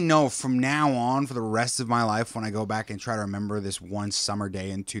all we know, from now on, for the rest of my life, when I go back and try to remember this one summer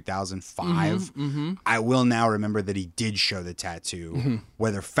day in 2005, I will now remember that he did show the tattoo,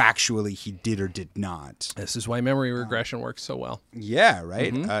 whether factually he did or did not. This is why memory regression works so well. Yeah,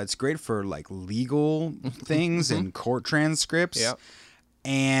 right? It's great for like legal things and court transcripts. Yeah.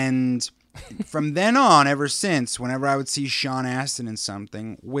 And from then on, ever since, whenever I would see Sean Astin in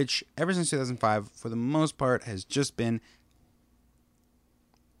something, which ever since 2005, for the most part, has just been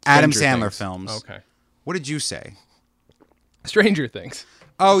Adam Sandler films. Okay. What did you say? Stranger Things.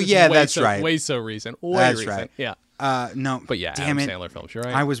 Oh, yeah, that's right. Way so recent. That's right. Yeah. No, But yeah, damn Adam it. Sandler films. You're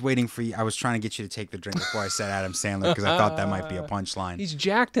right. I was waiting for you. I was trying to get you to take the drink before I said Adam Sandler because I thought that might be a punchline. He's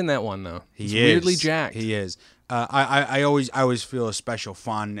jacked in that one, though. He's is. weirdly jacked. He is. I always feel a special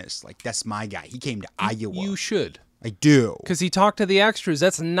fondness. Like, that's my guy. He came to Iowa. You should. I do. Because he talked to the extras.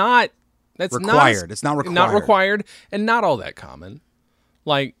 That's required. It's not required. Not required and not all that common.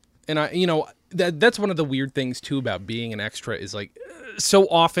 Like, and that's one of the weird things, too, about being an extra is like, so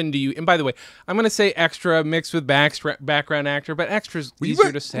often do you, and by the way, I'm going to say extra mixed with background actor, but extra's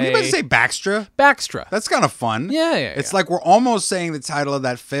easier to say. Were you about to say Backstra? Backstra. That's kind of fun. Yeah. It's like we're almost saying the title of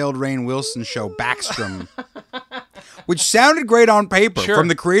that failed Rainn Wilson show, Backstrom, which sounded great on paper. Sure. From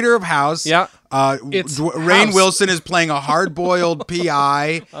the creator of House. Yeah. Rainn House. Wilson is playing a hard-boiled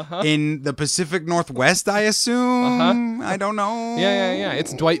PI in the Pacific Northwest, I assume. I don't know. Yeah.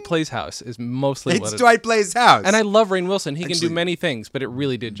 It's Dwight Plays House is mostly what It's Dwight Plays House. And I love Rainn Wilson. He can Actually, do many things, but it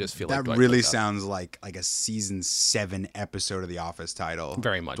really did just feel like that Dwight really Plays House. sounds like a season 7 episode of The Office title.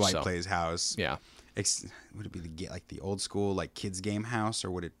 Very much Dwight so. Plays House. Yeah. Would it be the old school kids game house,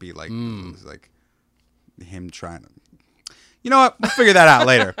 or would it be like him trying to? You know what? We'll figure that out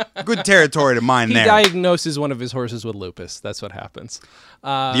later. Good territory to mine He there. diagnoses one of his horses with lupus. That's what happens.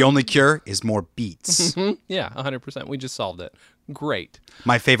 The only cure is more beats. Yeah, 100%. We just solved it. Great.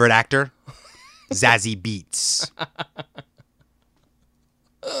 My favorite actor, Zazie Beats.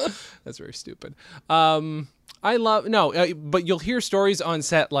 That's very stupid. But you'll hear stories on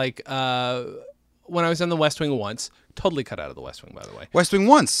set like when I was on The West Wing once. Totally cut out of The West Wing, by the way. West Wing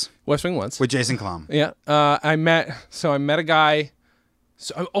once West Wing once. with Jason Klum. Yeah. I met a guy.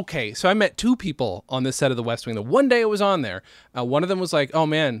 So I met 2 people on this set of The West Wing. The one day I was on there, one of them was like, "Oh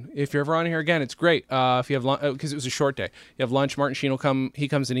man, if you're ever on here again, it's great. If you have lunch, because it was a short day. You have lunch. Martin Sheen will come. He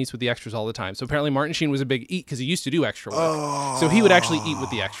comes and eats with the extras all the time. So apparently Martin Sheen was a big eat because he used to do extra work. So he would actually eat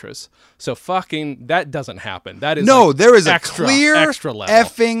with the extras. So fucking that doesn't happen. That is There is a extra, clear extra level.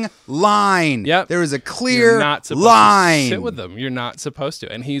 effing line. Yep. There is a clear You're not supposed line. to sit with them. You're not supposed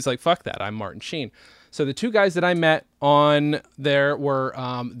to. And he's like, "Fuck that. I'm Martin Sheen." So the 2 guys that I met on there were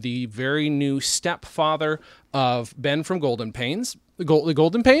the very new stepfather of Ben from Golden Pains. The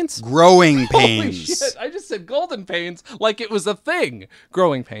Golden Pains? Growing Holy pains. shit, I just said Golden Pains like it was a thing.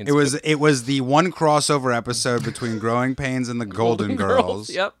 Growing Pains. It was the one crossover episode between Growing Pains and the Golden Girls.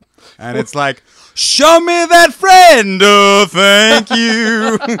 Yep. And it's like, show me that friend, oh, thank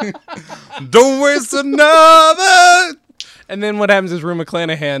you. Don't waste another. And then what happens is Rue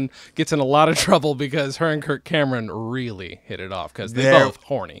McClanahan gets in a lot of trouble because her and Kirk Cameron really hit it off because they're both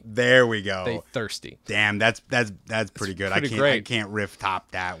horny. There we go. They thirsty. Damn, that's pretty good. I can't riff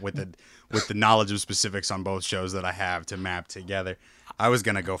top that with the knowledge of specifics on both shows that I have to map together. I was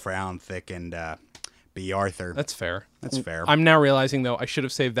gonna go for Alan Thicke and B. Arthur. That's fair. That's fair. I'm now realizing though I should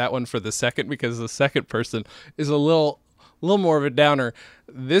have saved that one for the second because the second person is a little more of a downer.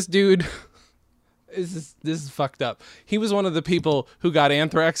 This dude this is fucked up. He was one of the people who got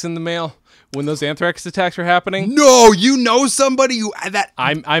anthrax in the mail when those anthrax attacks were happening. No, you know somebody who that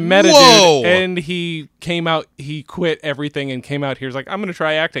I met a dude and he came out, he quit everything and came out here. He's like, I'm going to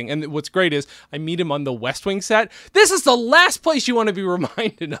try acting. And what's great is I meet him on the West Wing set. This is the last place you want to be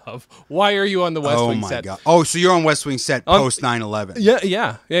reminded of. Why are you on the West Wing set? Oh my God. Oh, so you're on West Wing set post 9/11.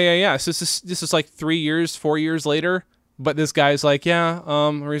 Yeah. So this is like 4 years later. But this guy's like,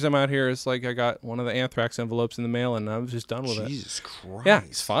 the reason I'm out here is like I got one of the anthrax envelopes in the mail and I was just done with it. Jesus Christ. Yeah,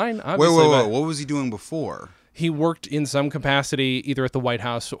 he's fine. Wait. What was he doing before? He worked in some capacity either at the White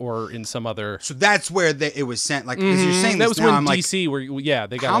House or in some other. So that's where it was sent. Like, because you're saying that this was now, when I'm like, DC where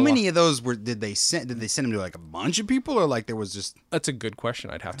they got. How many of those did they send? Did they send him to like a bunch of people, or like there was just? That's a good question.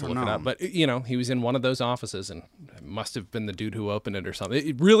 I'd have to look it up. But he was in one of those offices, and it must have been the dude who opened it or something.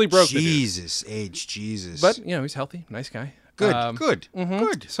 It really broke the dude. Jesus. But he's healthy, nice guy. Good.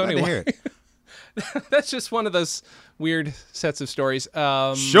 So Glad to hear it. That's just one of those weird sets of stories.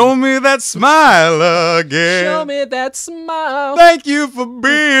 Show me that smile again. Show me that smile. Thank you for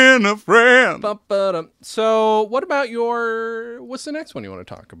being a friend. So, what about what's the next one you want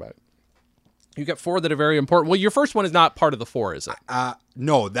to talk about? You got 4 that are very important. Well, your first one is not part of the 4, is it?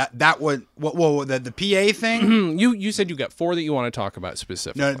 No, that one. The PA thing. You said you got 4 that you want to talk about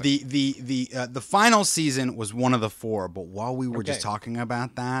specifically. No, the final season was one of the 4. But while we were just talking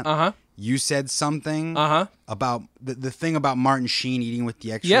about that, you said something about the thing about Martin Sheen eating with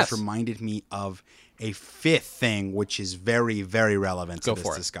the extras. Yes. Reminded me of a 5th thing, which is very, very relevant to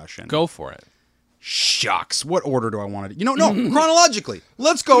this discussion. Go for it. Shucks. What order do I want to do? No, chronologically.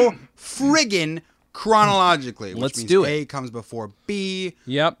 Let's go friggin' chronologically. Which Let's means do it. A comes before B.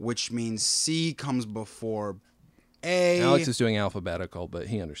 Yep. Which means C comes before A. Alex is doing alphabetical, but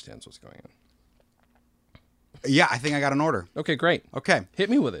he understands what's going on. Yeah, I think I got an order. Okay, great. Okay. Hit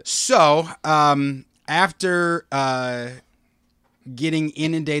me with it. So, after getting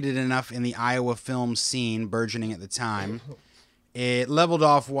inundated enough in the Iowa film scene, burgeoning at the time, it leveled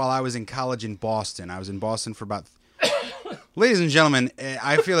off while I was in college in Boston. I was in Boston for about... Ladies and gentlemen,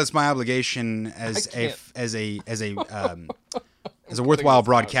 I feel it's my obligation as a worthwhile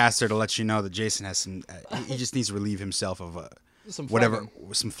broadcaster to let you know that Jason has some... he just needs to relieve himself of Some whatever,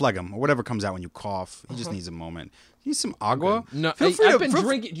 phlegm. some phlegm or whatever comes out when you cough. He just needs a moment. You need some agua? Okay. No, Feel free I've to- been feel-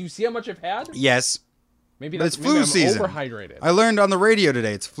 drinking. Do you see how much I've had? Yes. Maybe But that's it's flu maybe I'm season. overhydrated. I learned on the radio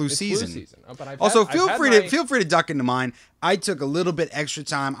today it's flu It's season. flu season. Oh, but Also, I've feel had free my- to duck into mine. I took a little bit extra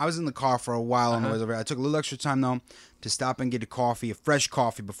time. I was in the car for a while on the way over. I took a little extra time though to stop and get a fresh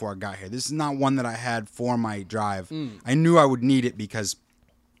coffee before I got here. This is not one that I had for my drive. I knew I would need it because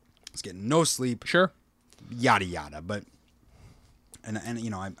I was getting no sleep. Sure. Yada yada. But and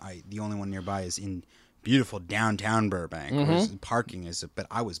you know I the only one nearby is in beautiful downtown Burbank. Where parking is, but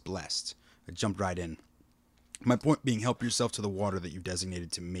I was blessed. I jumped right in. My point being, help yourself to the water that you've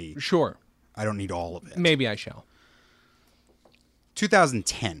designated to me. Sure. I don't need all of it. Maybe I shall.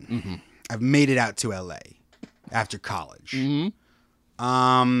 2010. I've made it out to LA after college.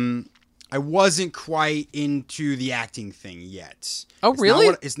 I wasn't quite into the acting thing yet. Oh,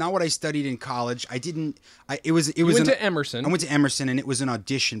 really? It's not what I studied in college. I didn't. It was. You went to Emerson. I went to Emerson, and it was an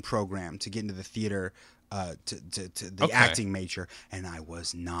audition program to get into the theater, to the acting major, and I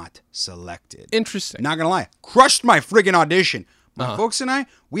was not selected. Interesting. Not gonna lie, crushed my friggin' audition. My folks and I,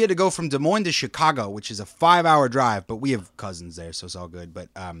 we had to go from Des Moines to Chicago, which is a 5-hour drive, but we have cousins there, so it's all good. But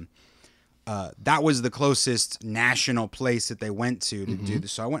that was the closest national place that they went to do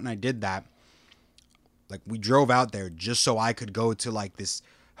this. So I went and I did that. Like, we drove out there just so I could go to like this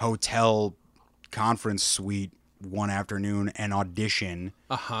hotel conference suite one afternoon and audition.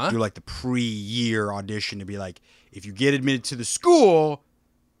 Do like the pre-year audition to be like, if you get admitted to the school,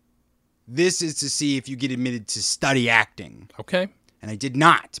 this is to see if you get admitted to study acting. Okay. And I did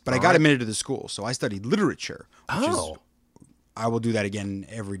not, but I got admitted to the school. So I studied literature, which is, I will do that again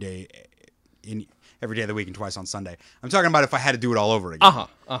every day of the week and twice on Sunday. I'm talking about if I had to do it all over again.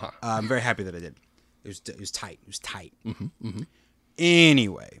 I'm very happy that I did. It was tight. It was tight.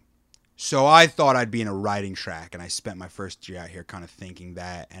 Anyway, so I thought I'd be in a writing track, and I spent my first year out here kind of thinking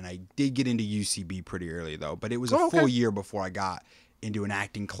that. And I did get into UCB pretty early, though. But it was a full year before I got into an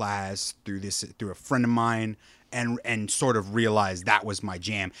acting class through a friend of mine, and sort of realized that was my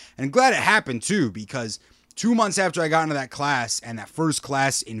jam. And I'm glad it happened, too, because 2 months after I got into that class, and that first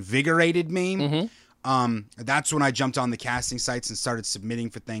class invigorated me, that's when I jumped on the casting sites and started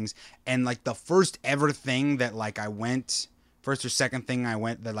submitting for things. And like the first ever thing that like first or second thing I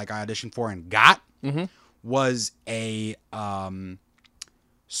went that like I auditioned for and got was a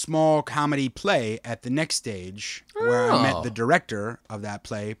small comedy play at the Next Stage where I met the director of that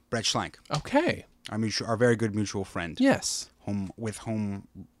play, Brett Schlank. Okay. Our very good mutual friend. Yes. With whom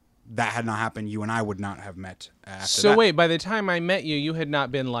that had not happened, you and I would not have met after So that. wait, by the time I met you, you had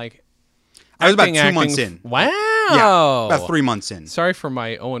not been like I was about acting 2 months in. Wow. Yeah, about 3 months in. Sorry for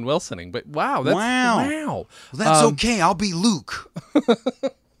my Owen Wilsoning, but wow, that's wow. Well, that's okay. I'll be Luke.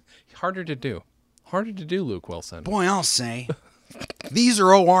 Harder to do. Harder to do, Luke Wilson. Boy, I'll say. These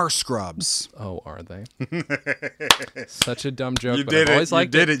are OR scrubs. Oh, are they? Such a dumb joke. You but did I've it. always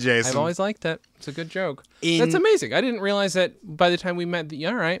liked You did it, Jason. I've always liked that. It's a good joke. That's amazing. I didn't realize that by the time we met.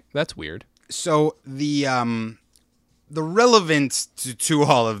 All right, that's weird. So the relevance to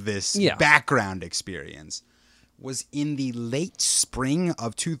all of this background experience was in the late spring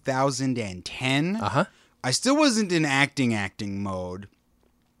of 2010. I still wasn't in acting mode,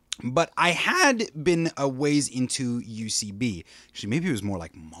 but I had been a ways into UCB. Actually, maybe it was more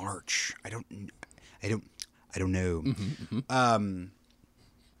like March. I don't know.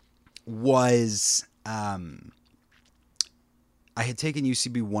 I had taken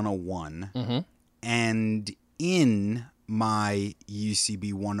UCB 101, and in my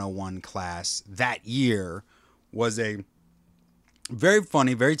UCB 101 class that year was a very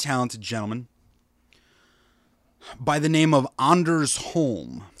funny, very talented gentleman by the name of Anders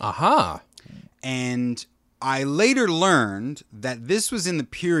Holm. And I later learned that this was in the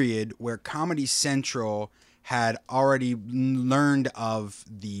period where Comedy Central had already learned of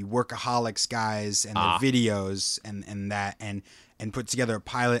the Workaholics guys and their videos and put together a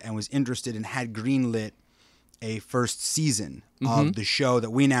pilot and was interested and had greenlit a first season of the show that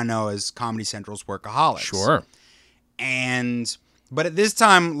we now know as Comedy Central's Workaholics. Sure. But at this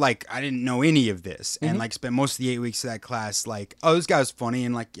time, like, I didn't know any of this, and like spent most of the 8 weeks of that class like, oh, this guy was funny,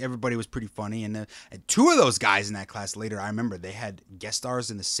 and like everybody was pretty funny, and two of those guys in that class later, I remember they had guest stars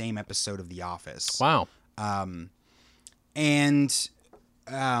in the same episode of The Office. Wow. At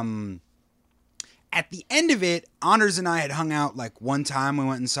the end of it, Anders and I had hung out like one time. We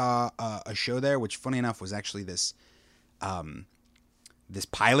went and saw a show there, which funny enough was actually this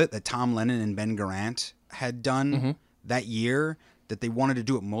pilot that Tom Lennon and Ben Garant had done that year that they wanted to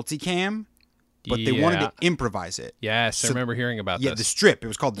do it multicam. but they wanted to improvise it. Yes, I remember hearing about this. Yeah, The Strip. It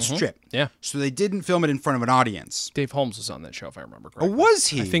was called The Strip. Yeah. So they didn't film it in front of an audience. Dave Holmes was on that show, if I remember correctly. Oh, was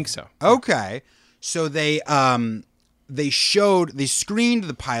he? I think so. Okay. So they screened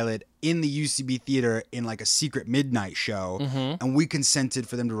the pilot in the UCB theater in like a secret midnight show, and we consented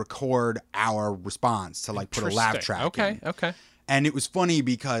for them to record our response to like put a laugh track in. Okay. And it was funny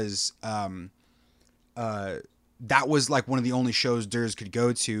because that was like one of the only shows Durs could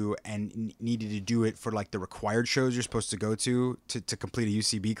go to, and needed to do it for like the required shows you're supposed to go to complete a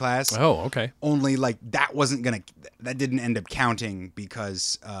UCB class. Oh, okay. Only like that didn't end up counting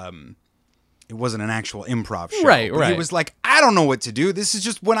because it wasn't an actual improv show. Right. He was like, I don't know what to do. This is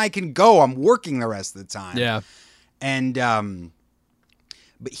just when I can go. I'm working the rest of the time. Yeah. And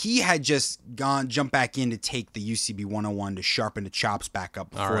but he had just jumped back in to take the UCB 101 to sharpen the chops back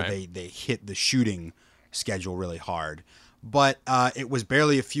up before they hit the shooting schedule really hard. But it was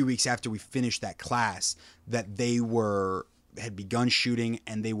barely a few weeks after we finished that class that they had begun shooting,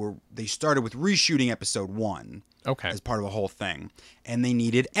 and they started with reshooting episode 1. Okay. As part of a whole thing. And they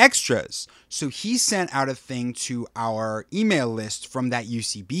needed extras. So he sent out a thing to our email list from that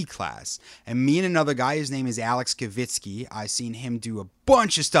UCB class. And me and another guy, his name is Alex Kavitsky. I seen him do a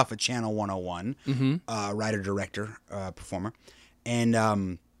bunch of stuff at Channel 101. Writer, director, performer.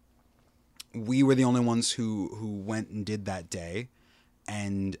 And we were the only ones who went and did that day.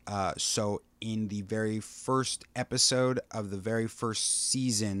 And so in the very first episode of the very first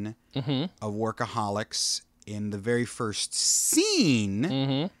season of Workaholics, in the very first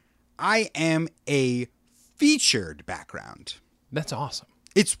scene, I am a featured background. That's awesome.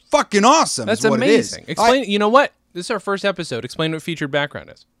 It's fucking awesome. That's what amazing. It is. Explain. You know what? This is our first episode. Explain what featured background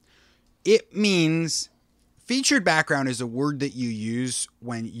is. It means featured background is a word that you use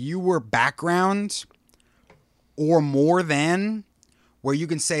when you were background or more than, where you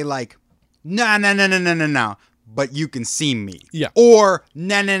can say like, no, but you can see me. Yeah. Or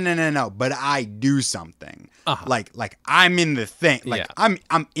no, but I do something. Like I'm in the thing. Like I'm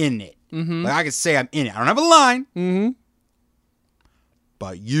in it. Like I could say I'm in it. I don't have a line.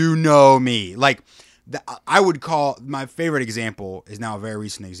 But you know me. Like I would call my favorite example is now a very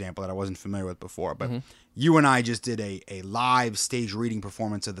recent example that I wasn't familiar with before. But you and I just did a live stage reading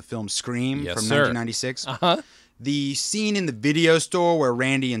performance of the film Scream from 1996. The scene in the video store where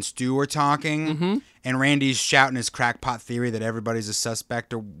Randy and Stu are talking, and Randy's shouting his crackpot theory that everybody's a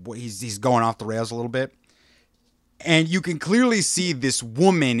suspect, or he's going off the rails a little bit. And you can clearly see this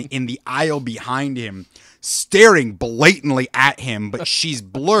woman in the aisle behind him staring blatantly at him, but she's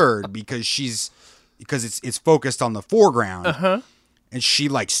blurred because it's focused on the foreground. And she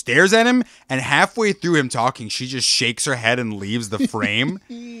like stares at him, and halfway through him talking, she just shakes her head and leaves the frame.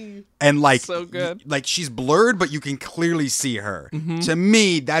 And like, so good. Like she's blurred, but you can clearly see her. To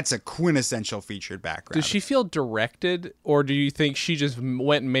me, that's a quintessential featured background. Does she feel directed, or do you think she just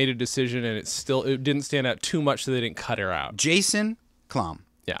went and made a decision and it didn't stand out too much so they didn't cut her out? Jason Klum.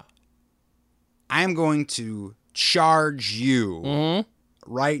 Yeah. I am going to charge you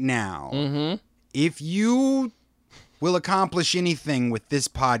right now. If you will accomplish anything with this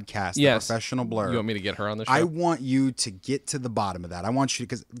podcast, The Professional Blur. You want me to get her on the show? I want you to get to the bottom of that. I want you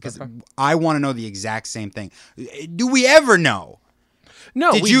because I want to know the exact same thing. Do we ever know?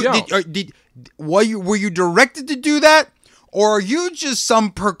 No, we don't. Were you directed to do that, or are you just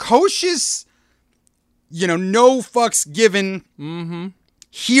some precocious, no fucks given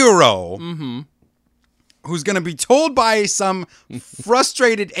hero? Who's going to be told by some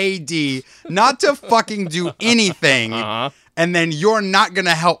frustrated AD not to fucking do anything, and then you're not going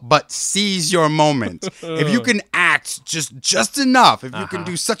to help but seize your moment. If you can act just enough, if you can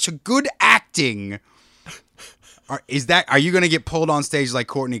do such a good acting, are you going to get pulled on stage like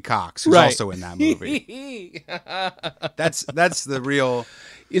Courtney Cox, who's also in that movie? That's the real...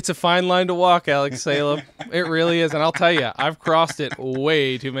 It's a fine line to walk, Alex Salem. It really is. And I'll tell you, I've crossed it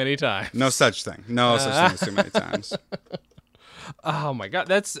way too many times. No such thing. No such thing as too many times. Oh, my God.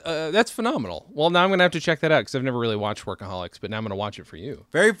 That's phenomenal. Well, now I'm going to have to check that out because I've never really watched Workaholics, but now I'm going to watch it for you.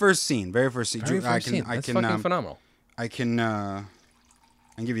 Very first scene. That's fucking phenomenal. I can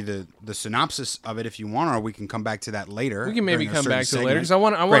give you the synopsis of it if you want, or we can come back to that later. We can maybe come back to it later because I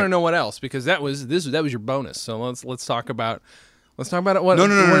want to know what else, because that was your bonus. So let's talk about... Let's talk about it.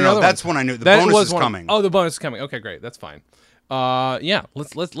 No. That's when I knew the bonus is coming. Oh, the bonus is coming. Okay, great. That's fine. Yeah.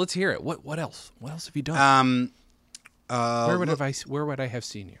 Let's hear it. What else? What else have you done? Where would I have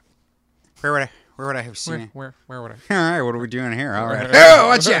seen you? Where would I have seen you? Where would I? All right. What are we doing here? All right. Oh,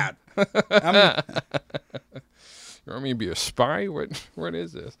 watch out! You want me to be a spy? What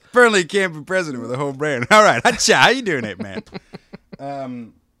is this? Apparently, you can't be president with a whole brand. All right. How you doing, it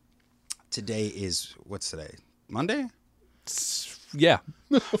man? Today is, what's today? Monday? Yeah.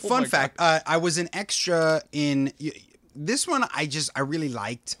 Fun fact, I was an extra in this one. I really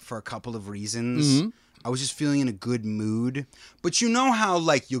liked for a couple of reasons. I was just feeling in a good mood. But you know how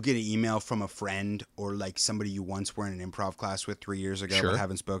like you'll get an email from a friend or like somebody you once were in an improv class with 3 years ago but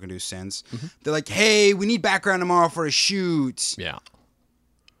haven't spoken to since. They're like, hey, we need background tomorrow for a shoot. Yeah.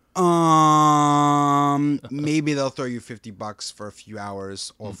 Maybe they'll throw you $50 for a few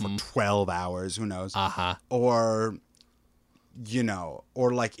hours or for 12 hours. Who knows? Or, you know,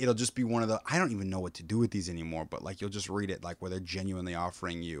 or like it'll just be one of the, I don't even know what to do with these anymore, but like you'll just read it like where they're genuinely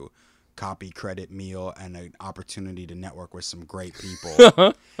offering you copy, credit, meal, and an opportunity to network with some great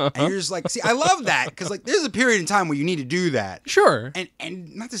people. And you're just like, see, I love that because like there's a period in time where you need to do that. Sure.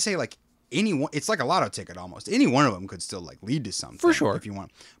 And not to say like anyone, it's like a lotto ticket almost. Any one of them could still like lead to something for sure if you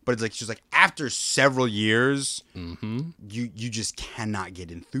want. But it's like just like after several years, you just cannot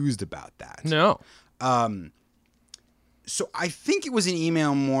get enthused about that. No. So I think it was an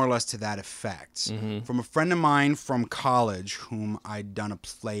email more or less to that effect from a friend of mine from college whom I'd done a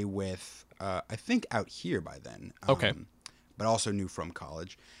play with, I think out here by then. Okay. But also knew from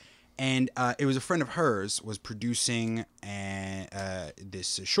college. And it was a friend of hers was producing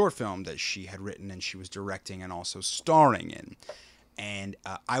this short film that she had written and she was directing and also starring in. And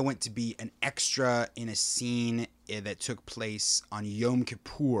I went to be an extra in a scene that took place on Yom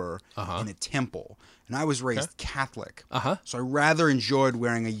Kippur in a temple. And I was raised Catholic. So I rather enjoyed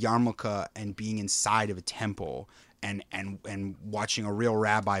wearing a yarmulke and being inside of a temple and watching a real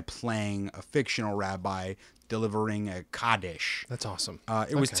rabbi playing a fictional rabbi delivering a Kaddish. That's awesome.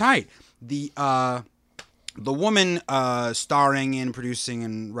 It was tight. The woman starring in, producing,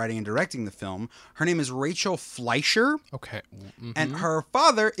 and writing and directing the film, her name is Rachel Fleischer. Okay. And her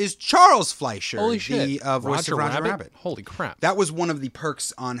father is Charles Fleischer. Holy shit. The voice of Roger Rabbit. Holy crap. That was one of the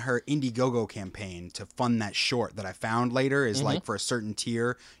perks on her Indiegogo campaign to fund that short that I found later is like for a certain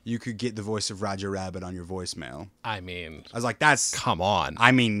tier, you could get the voice of Roger Rabbit on your voicemail. I mean. I was like, that's... Come on.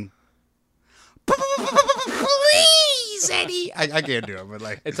 I mean... Please, Eddie. I can't do it, but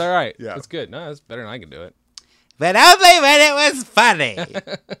like... It's all right. Yeah. It's good. No, it's better than I can do it. But only when it was funny.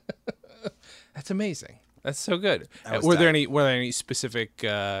 That's amazing. That's so good. That Were was there any specific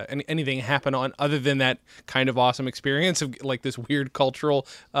anything happen on other than that kind of awesome experience of like this weird cultural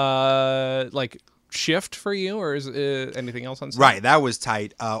like shift for you, or is anything else on set? Right, that was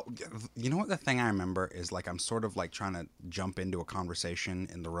tight. You know what the thing I remember is like I'm sort of like trying to jump into a conversation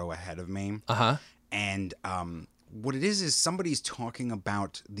in the row ahead of me. And what it is somebody's talking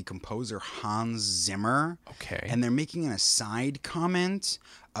about the composer Hans Zimmer. Okay. And they're making an aside comment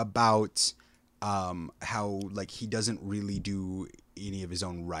about how like he doesn't really do any of his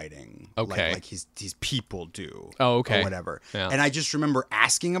own writing. Okay. Like his people do. Oh, okay. Or whatever. Yeah. And I just remember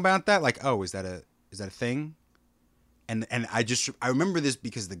asking about that, like, oh, is that a thing? And I remember this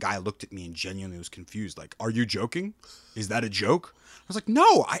because the guy looked at me and genuinely was confused. Like, are you joking? Is that a joke? I was like,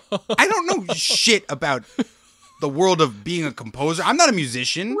 no, I don't know shit about the world of being a composer. I'm not a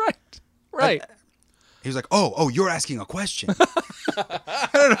musician. Right. He was like, oh, you're asking a question. I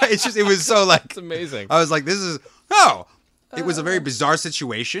don't know. It was so like. It's amazing. I was like, it was a very bizarre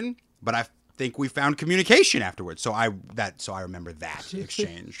situation, but I think we found communication afterwards. So I remember that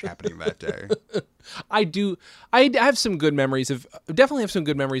exchange happening that day. I have some good memories of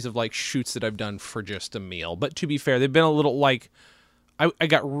like shoots that I've done for just a meal. But to be fair, they've been a little like, I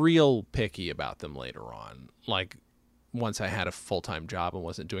got real picky about them later on. Like once I had a full-time job and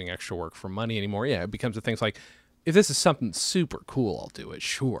wasn't doing extra work for money anymore. Yeah, it becomes a thing. It's like, if this is something super cool, I'll do it.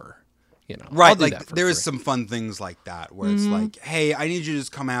 Sure. You know, right. Like there is some fun things like that where it's like, hey, I need you to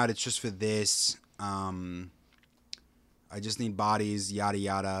just come out. It's just for this. I just need bodies, yada,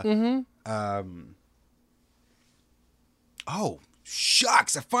 yada. Oh,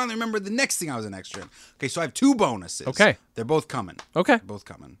 shucks. I finally remember the next thing I was an extra in. Okay, so I have 2 bonuses. Okay. They're both coming. Okay. Both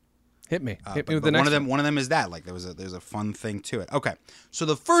coming. Hit me with but the next one of them is that. Like there's a fun thing to it. Okay. So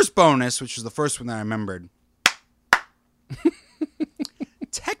the first bonus, which was the first one that I remembered.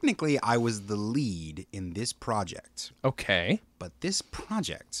 Technically, I was the lead in this project. Okay. But this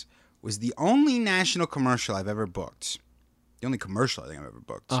project was the only national commercial I've ever booked. The only commercial I think I've ever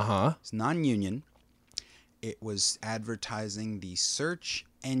booked. It's non-union. It was advertising the search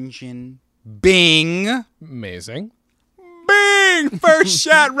engine Bing. Amazing. Bing! First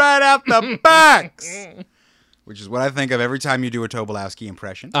shot right out the box. Which is what I think of every time you do a Tobolowsky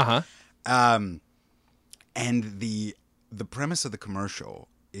impression. And the premise of the commercial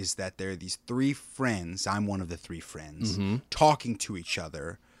is that there are these 3 friends, I'm one of the 3 friends, talking to each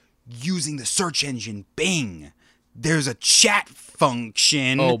other using the search engine Bing. There's a chat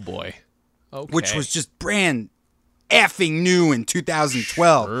function. Oh, boy. which was just brand effing new in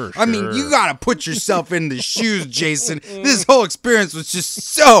 2012. Sure, I mean, you gotta put yourself in the shoes, Jason. This whole experience was just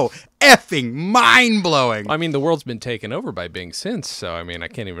so effing mind-blowing. I mean, the world's been taken over by Bing since, so I mean, I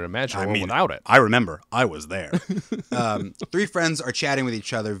can't even imagine a world without it. I remember. I was there. Three friends are chatting with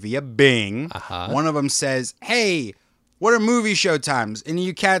each other via Bing. One of them says, "Hey, what are movie show times? Any of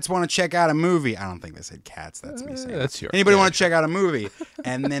you cats want to check out a movie?" I don't think they said cats. That's me saying. That's your. Anybody want to check out a movie?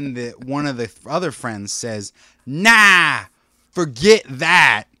 And then one of the other friends says, "Nah, forget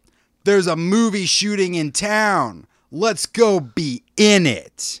that. There's a movie shooting in town. Let's go be in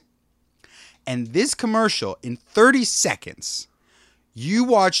it." And this commercial, in 30 seconds, you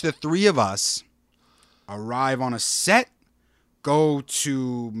watch the three of us arrive on a set, go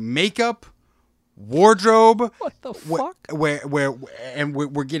to makeup, wardrobe. What the fuck?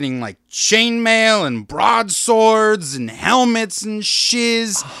 We're getting like chainmail and broadswords and helmets and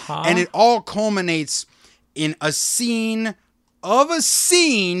shiz. And it all culminates in a scene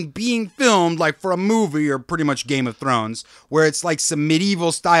being filmed like for a movie or pretty much Game of Thrones, where it's like some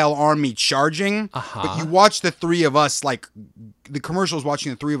medieval style army charging. But you watch the three of us, like the commercials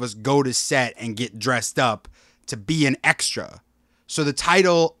watching the three of us go to set and get dressed up to be an extra. So the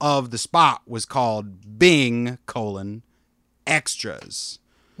title of the spot was called Bing: Extras.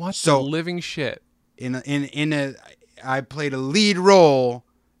 What the living shit? I played a lead role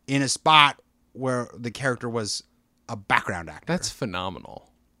in a spot where the character was a background actor. That's phenomenal.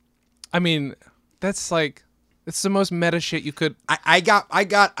 I mean, it's the most meta shit you could. I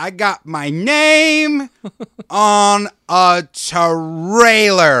got my name on a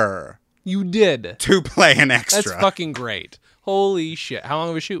trailer. You did To play an extra. That's fucking great. Holy shit! How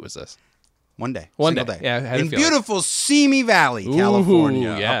long of a shoot was this? One day. One Single day. Yeah, I had a in feeling. beautiful Simi Valley,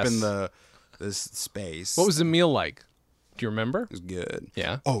 California, yes. up in this space. What was the meal like? Do you remember? It was good.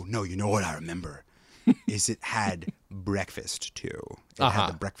 Yeah. Oh no, you know what I remember is it had breakfast too. It had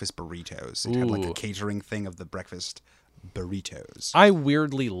the breakfast burritos. It had like a catering thing of the breakfast burritos. I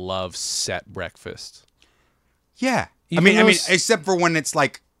weirdly love set breakfast. Yeah. I mean, except for when it's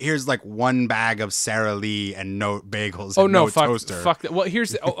like, here's like one bag of Sara Lee and no bagels and no toaster. Fuck that. Well,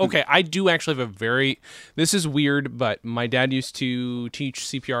 here's okay. I do actually have a very. This is weird, but my dad used to teach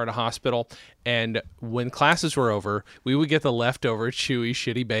CPR at a hospital, and when classes were over, we would get the leftover chewy,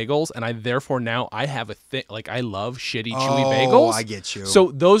 shitty bagels, and I have a thing. Like I love shitty, chewy bagels. I get you.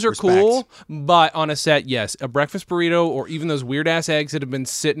 So those are Respect. cool, but on a set, yes, a breakfast burrito or even those weird ass eggs that have been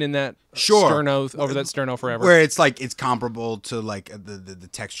sitting in that sterno over that sterno forever. Where it's like it's comparable to like the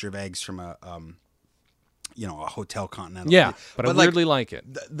texture of eggs from a hotel continental. Yeah, but I weirdly like it.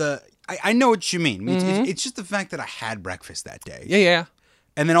 I know what you mean. It's just the fact that I had breakfast that day. Yeah.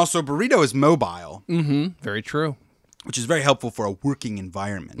 And then also burrito is mobile. Mm-hmm. Very true. Which is very helpful for a working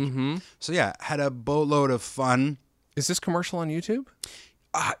environment. Mm-hmm. So yeah, had a boatload of fun. Is this commercial on YouTube?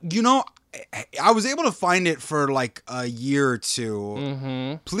 I was able to find it for like a year or two.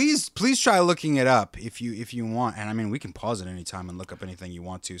 Mm-hmm. Please try looking it up if you want. And I mean, we can pause at any time and look up anything you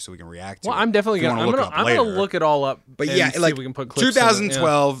want to, so we can react to it. Well, I'm definitely gonna look it all up. But yeah, like if we can put clips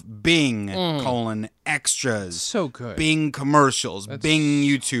 2012 Bing: extras. So good. Bing commercials. Bing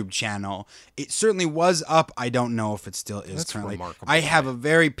YouTube channel. It certainly was up. I don't know if it still is That's currently. remarkable. I have a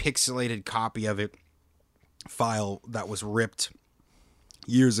very pixelated copy of it file that was ripped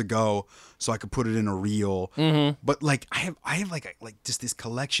years ago, so I could put it in a reel. Mm-hmm. But like I have like just this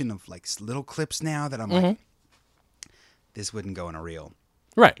collection of like little clips now that I'm like, this wouldn't go in a reel,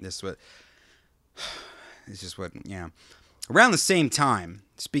 right? This just wouldn't. Yeah. Around the same time,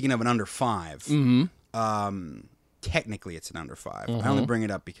 speaking of an under 5, technically it's an under 5. I only bring it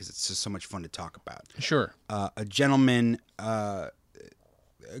up because it's just so much fun to talk about. Sure. A gentleman, a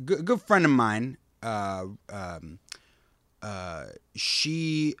good friend of mine.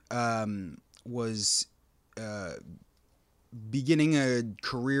 She was beginning a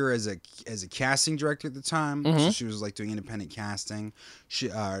career as a casting director at the time. So she was like doing independent casting.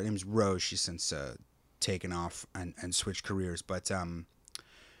 Her name's Rose. She's since taken off and switched careers. But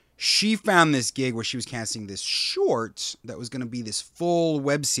she found this gig where she was casting this short that was going to be this full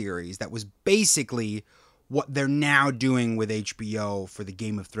web series that was basically what they're now doing with HBO for the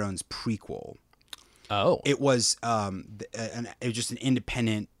Game of Thrones prequel. Oh. It was it was just an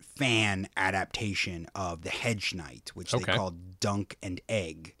independent fan adaptation of The Hedge Knight, which they called Dunk and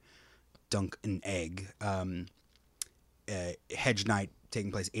Egg. Hedge Knight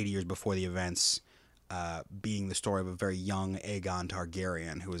taking place 80 years before the events, being the story of a very young Aegon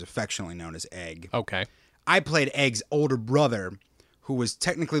Targaryen who was affectionately known as Egg. Okay. I played Egg's older brother, who was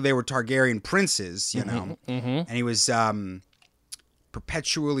technically, they were Targaryen princes, you know, and he was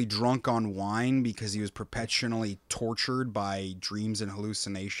perpetually drunk on wine because he was perpetually tortured by dreams and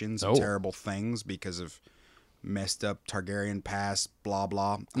hallucinations and terrible things because of messed up Targaryen past, blah,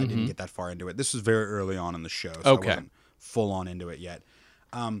 blah. I didn't get that far into it. This was very early on in the show, so I wasn't full on into it yet.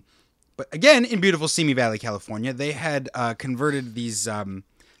 But again, in beautiful Simi Valley, California, they had converted these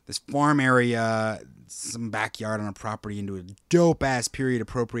this farm area, some backyard on a property into a dope-ass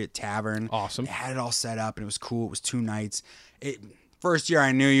period-appropriate tavern. Awesome. They had it all set up, and it was cool. It was 2 nights. First year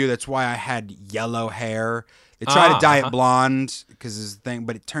I knew you, that's why I had yellow hair. They tried to dye it blonde because it's the thing,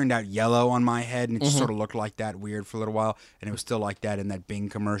 but it turned out yellow on my head, and it just sort of looked like that weird for a little while, and it was still like that in that Bing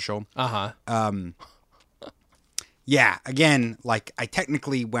commercial. Yeah, again, like I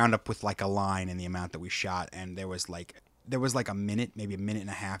technically wound up with like a line in the amount that we shot, and there was like a minute, maybe a minute and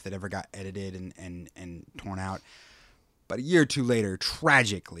a half that ever got edited and torn out. But a year or two later,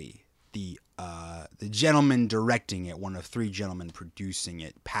 tragically, the gentleman directing it, one of 3 gentlemen producing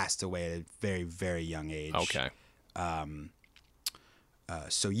it, passed away at a very, very young age. Okay.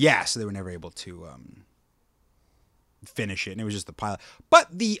 So they were never able to finish it, and it was just the pilot.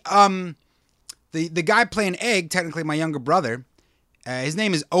 But the guy playing Egg, technically my younger brother, his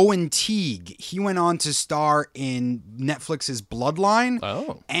name is Owen Teague. He went on to star in Netflix's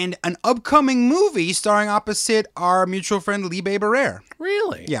Bloodline and an upcoming movie starring opposite our mutual friend Libe Barrere.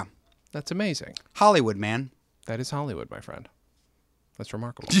 Really? Yeah. That's amazing. Hollywood, man. That is Hollywood, my friend. That's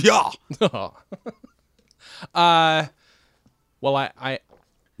remarkable. Yeah. Well,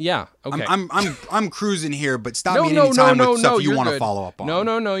 yeah. Okay. I'm cruising here, but stop me anytime with stuff you want to follow up on.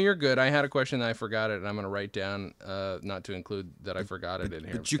 No, you're good. I had a question and I forgot it, and I'm going to write down not to include that I forgot it in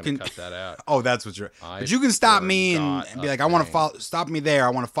here. But you can cut that out. Oh, that's what you're. But you can stop me and be like, I want to follow. Stop me there. I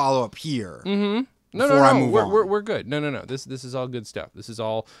want to follow up here. Mm-hmm. No. We're good. No. This is all good stuff. This is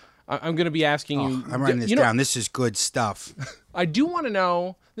all. I'm going to be asking you. I'm writing this down. This is good stuff. I do want to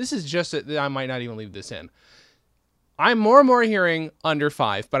know. This is just that I might not even leave this in. I'm more and more hearing under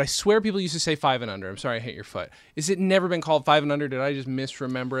 5, but I swear people used to say 5 and under. I'm sorry I hit your foot. Is it never been called 5 and under? Did I just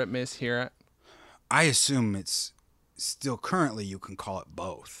misremember it, mishear it? I assume it's still currently you can call it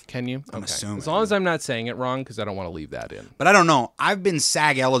both. Can you? I'm assuming. As long as I'm not saying it wrong, because I don't want to leave that in. But I don't know. I've been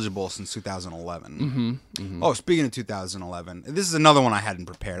SAG eligible since 2011. Oh, speaking of 2011, this is another one I hadn't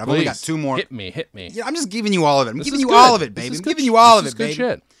prepared. I've only got 2 more. Hit me. Yeah, I'm just giving you all of it. I'm giving you all of it, baby. I'm giving you all of it, baby.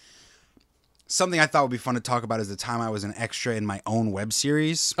 Shit. Something I thought would be fun to talk about is the time I was an extra in my own web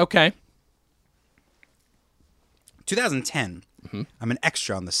series. Okay. 2010, I'm an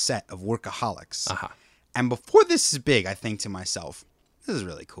extra on the set of Workaholics. And before this is big, I think to myself, this is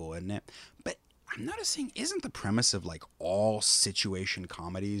really cool, isn't it? But I'm noticing, isn't the premise of like all situation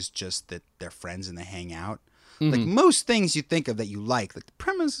comedies just that they're friends and they hang out? Like most things you think of that you like the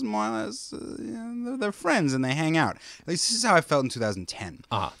premise is more or less they're friends and they hang out. At least this is how I felt in 2010.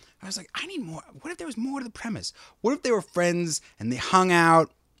 I was like, I need more. What if there was more to the premise? What if they were friends and they hung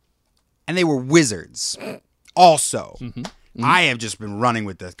out and they were wizards? Also, I have just been running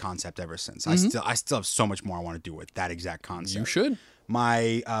with the concept ever since. I still have so much more I want to do with that exact concept. You should.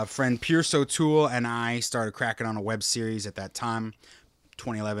 My friend Pierce O'Toole and I started cracking on a web series at that time.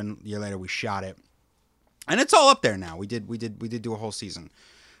 2011, a year later, we shot it, and it's all up there now. We did do a whole season.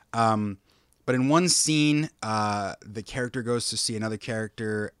 But in one scene, the character goes to see another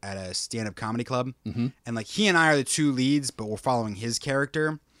character at a stand-up comedy club. And like he and I are the 2 leads, but we're following his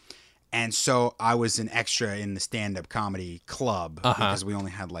character. And so I was an extra in the stand-up comedy club because we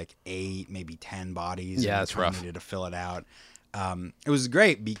only had like 8, maybe 10 bodies. Yeah, that's rough. We needed to fill it out. It was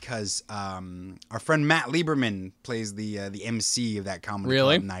great because our friend Matt Lieberman plays the MC of that comedy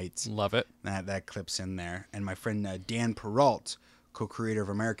club night. Love it. That clip's in there. And my friend Dan Perrault, co-creator of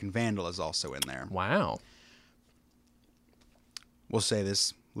American Vandal, is also in there. Wow. We'll say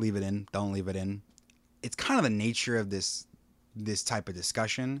this. Leave it in. Don't leave it in. It's kind of the nature of this type of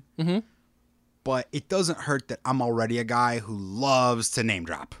discussion. But it doesn't hurt that I'm already a guy who loves to name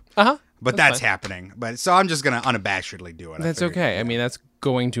drop. But that's happening. But so I'm just going to unabashedly do it. That's okay. I mean, that's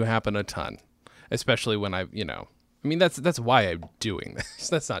going to happen a ton. Especially when I mean, that's why I'm doing this.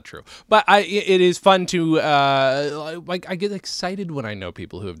 That's not true. But it is fun to, I get excited when I know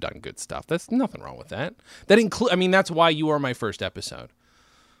people who have done good stuff. That's nothing wrong with that. I mean, that's why you are my first episode.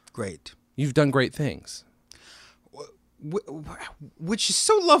 Great. You've done great things. Which is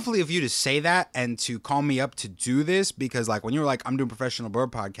so lovely of you to say that and to call me up to do this, because like when you were like, I'm doing Professional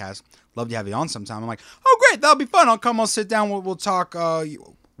Bird Podcast, love to have you on sometime. I'm like, oh great, that'll be fun. I'll sit down. We'll talk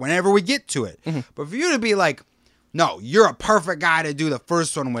whenever we get to it. But for you to be like, no, you're a perfect guy to do the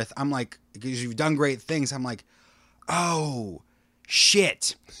first one with. I'm like, because you've done great things. I'm like, oh,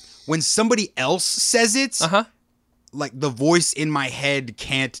 shit. When somebody else says it, like the voice in my head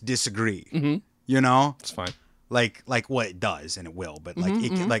can't disagree. Mm-hmm. You know, It's fine. like well, it does and it will, but like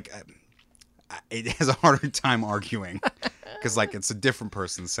it has a harder time arguing because like it's a different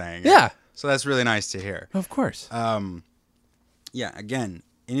person saying it. Yeah. So that's really nice to hear. Of course. Yeah. Again,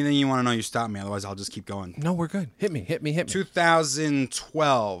 anything you want to know, you stop me. Otherwise, I'll just keep going. No, we're good. Hit me.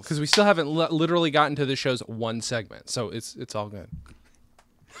 2012. Because we still haven't literally gotten to the show's one segment, so it's all good.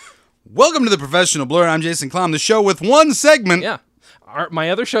 Welcome to the Professional Blur. I'm Jason Klum, the show with one segment. Yeah.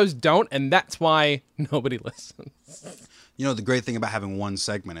 My other shows don't, and that's why nobody listens. You know, the great thing about having one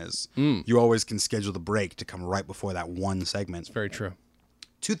segment is you always can schedule the break to come right before that one segment. Very true.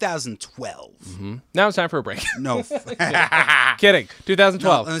 2012. Mm-hmm. Now it's time for a break. No. Kidding. 2012.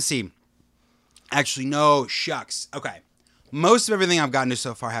 No, let's see. Actually, no, shucks. Okay. Most of everything I've gotten to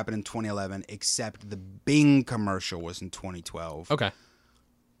so far happened in 2011, except the Bing commercial was in 2012. Okay.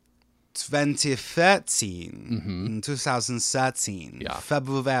 2013, in 2013, Yeah.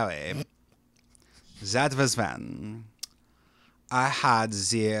 February, that was when I had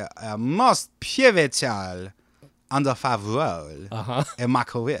the most pivotal and role in my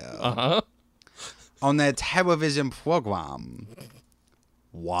career on a television program.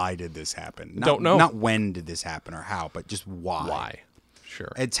 Why did this happen? Don't know. Not when did this happen or how, but just why. Why?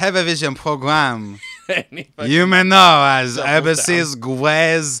 Sure. A television program you may know as ABC's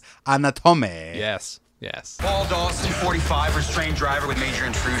Grey's Anatomy. Yes. Paul Dawson, 45, restrained driver with major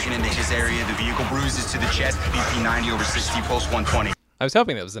intrusion into his area. The vehicle bruises to the chest. BP 90 over 60, pulse 120. I was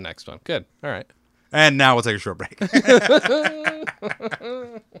hoping that was the next one. Good. All right. And now we'll take a short break.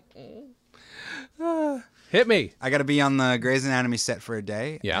 Hit me. I got to be on the Grey's Anatomy set for a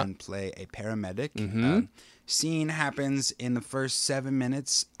day Yeah. and play a paramedic. Scene happens in the first 7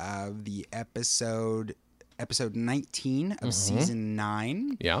 minutes of the episode 19 of season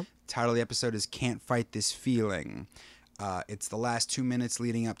 9. Yeah. Title of the episode is Can't Fight This Feeling. It's the last 2 minutes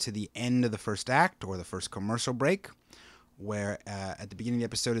leading up to the end of the first act or the first commercial break, where at the beginning of the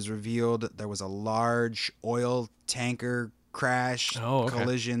episode is revealed there was a large oil tanker crash,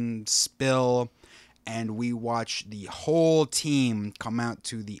 collision, spill, and we watch the whole team come out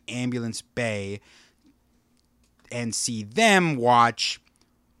to the ambulance bay and see them watch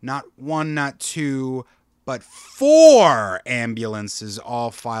not one, not two, but 4 ambulances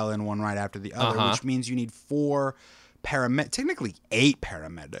all file in one right after the other, which means you need 4 technically 8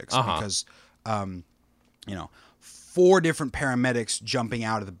 paramedics, because, 4 different paramedics jumping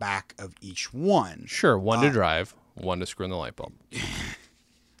out of the back of each one. Sure. One to drive, one to screw in the light bulb.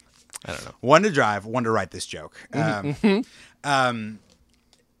 I don't know. One to drive, one to write this joke. There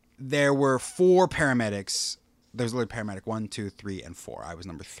were 4 paramedics. There was literally paramedic 1, 2, 3, and 4. I was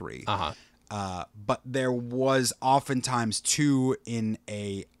number 3. But there was oftentimes 2 in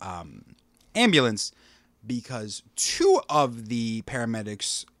a ambulance, because 2 of the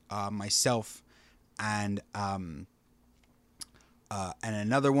paramedics, myself and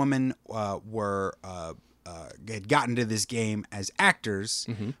another woman, had gotten to this game as actors,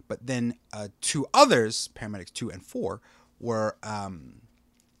 but then 2 others, paramedics 2 and 4, were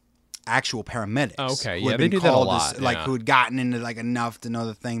actual paramedics. Okay, who had they been do that a called lot. who had gotten into enough to know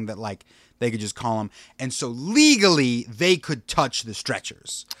the thing that they could just call them, and so legally they could touch the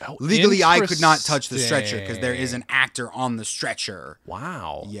stretchers. Legally, I could not touch the stretcher because there is an actor on the stretcher.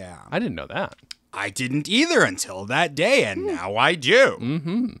 Wow. Yeah, I didn't know that. I didn't either until that day, and now I do.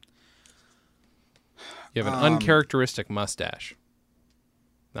 You have an uncharacteristic mustache.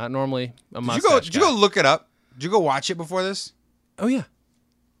 Not normally a mustache. Did you go look it up? Did you go watch it before this? Oh, yeah.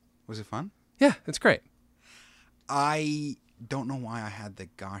 Was it fun? Yeah, it's great. I don't know why I had the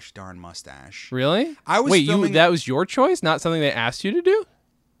gosh darn mustache. Really? I was filming... that was your choice, not something they asked you to do?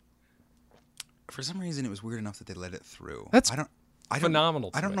 For some reason, it was weird enough that they let it through. That's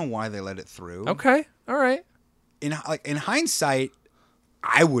phenomenal. I don't know why they let it through. Okay, all right. In hindsight,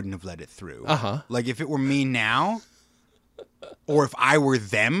 I wouldn't have let it through. Like if it were me now, or if I were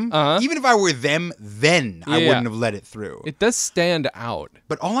them, even if I were them then, I wouldn't have let it through. It does stand out.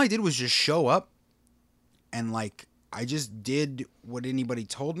 But all I did was just show up, and I just did what anybody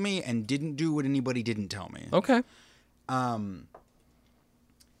told me and didn't do what anybody didn't tell me. Okay. And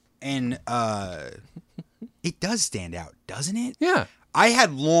it does stand out, doesn't it? Yeah. I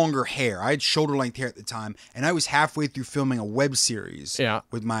had longer hair. I had shoulder-length hair at the time, and I was halfway through filming a web series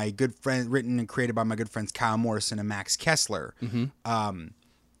with my good friend, written and created by my good friends Kyle Morrison and Max Kessler, and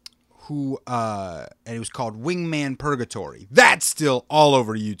it was called Wingman Purgatory. That's still all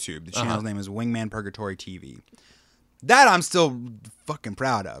over YouTube. The channel's name is Wingman Purgatory TV. That I'm still fucking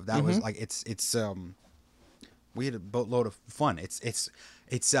proud of. That was we had a boatload of fun. It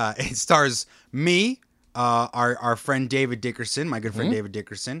stars me, our friend David Dickerson, my good friend David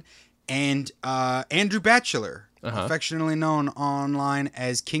Dickerson, and Andrew Batchelor, affectionately known online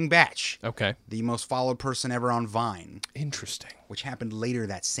as King Batch. Okay. The most followed person ever on Vine. Interesting. Which happened later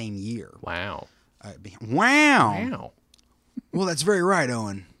that same year. Wow. Wow. Well, that's very right,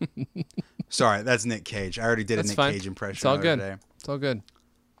 Owen. Sorry, that's Nick Cage. I already did a Nick Cage impression. It's all good. Today. It's all good.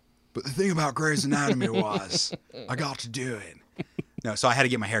 But the thing about Grey's Anatomy was I got to do it. No, so I had to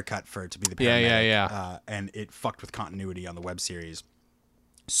get my hair cut for it to be the paramedic. Yeah. And it fucked with continuity on the web series.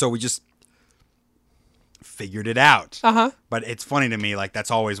 So we just figured it out. But it's funny to me, like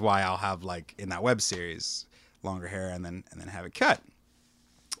that's always why I'll have like in that web series longer hair and then have it cut.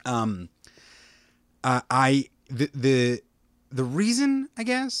 The reason, I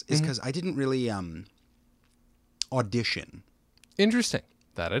guess, is because I didn't really audition. Interesting.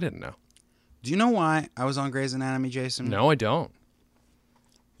 That I didn't know. Do you know why I was on Grey's Anatomy, Jason? No, I don't.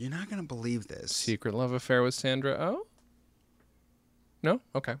 You're not going to believe this. Secret love affair with Sandra Oh? No?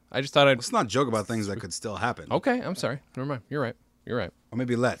 Okay. I just thought I'd... Let's not joke about things that could still happen. Okay, I'm sorry. Never mind. You're right. Or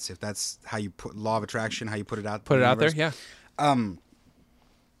maybe let's, if that's how you put law of attraction, how you put it out. Put it out there, yeah.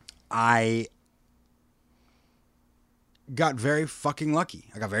 I got very fucking lucky.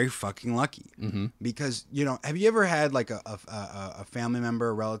 Because, you know, have you ever had like a family member,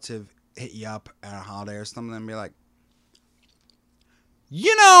 a relative hit you up at a holiday or something and be like,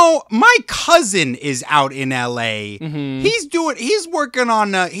 you know, my cousin is out in LA. He's working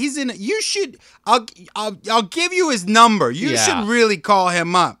on, I'll give you his number. You should really call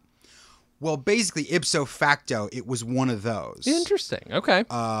him up. Well, basically, ipso facto, it was one of those. Interesting. Okay.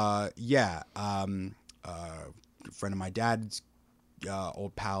 Yeah. A friend of my dad's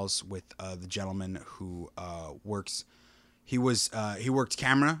old pals with the gentleman who works. He worked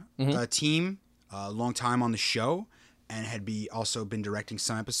camera team a long time on the show, and had also been directing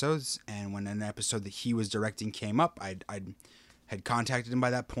some episodes. And when an episode that he was directing came up, I had contacted him by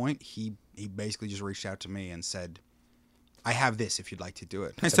that point. He basically just reached out to me and said, I have this if you'd like to do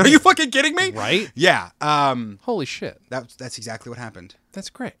it. I said, are you fucking kidding me? Right? Yeah. Holy shit. That's exactly what happened. That's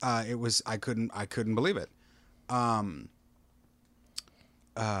great. It was I couldn't believe it.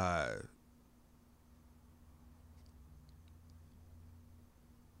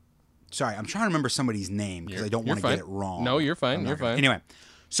 Sorry, I'm trying to remember somebody's name because I don't want to get it wrong. No, you're fine. You're fine. Anyway,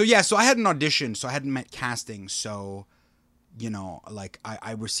 so I had an audition, so I hadn't met casting, so you know, like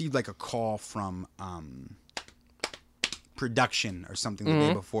I received like a call from production or something the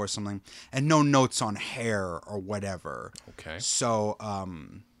day before, something, and no notes on hair or whatever. Okay. So,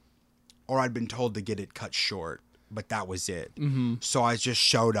 or I'd been told to get it cut short, but that was it. So I just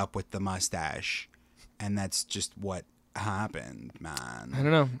showed up with the mustache, and that's just what happened, man. I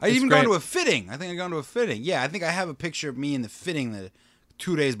don't know. I even gone to a fitting. I think I gone to a fitting. Yeah, I think I have a picture of me in the fitting the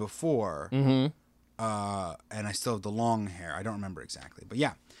 2 days before. And I still have the long hair. I don't remember exactly, but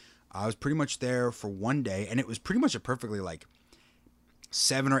yeah, I was pretty much there for one day, and it was pretty much a perfectly like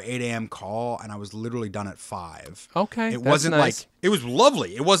 7 or 8 a.m. call, and I was literally done at 5. Okay, it wasn't nice. like it was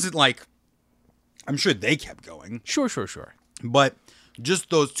lovely. It wasn't like I'm sure they kept going. Sure. But just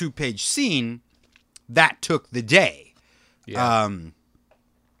those 2-page scene that took the day. Yeah.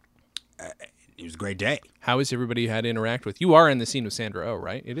 It was a great day. How is everybody you had to interact with? You are in the scene with Sandra Oh,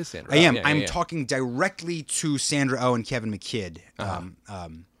 right? It is Sandra. I am. Yeah, I'm talking directly to Sandra Oh and Kevin McKidd,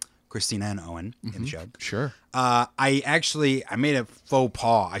 Christina and Owen in the show. Sure. I made a faux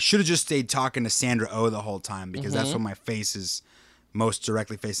pas. I should have just stayed talking to Sandra Oh the whole time because that's when my face is most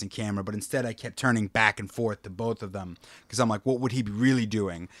directly facing camera. But instead, I kept turning back and forth to both of them because I'm like, what would he be really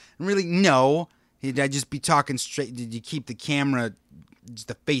doing? And really, no. I'd just be talking straight. Did you keep the camera,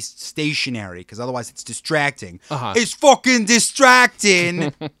 the face stationary? Because otherwise it's distracting. It's fucking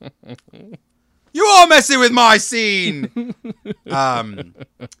distracting. You all messing with my scene.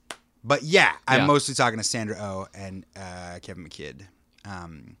 But yeah, I'm mostly talking to Sandra Oh and Kevin McKidd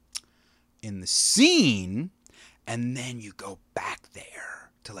in the scene. And then you go back there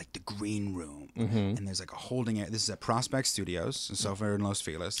to like the green room. And there's like a holding area. This is at Prospect Studios in Sofer in Los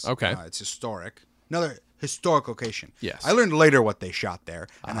Feliz. Okay. It's historic. Another historic location. Yes. I learned later what they shot there,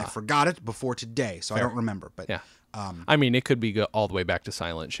 and I forgot it before today, so I don't remember. But yeah. I mean, it could be all the way back to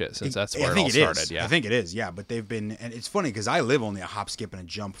silent shit since that's where it all started. Yeah. I think it is. Yeah, but they've been, and it's funny because I live only a hop, skip, and a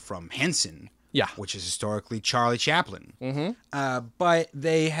jump from Henson. Yeah. Which is historically Charlie Chaplin. But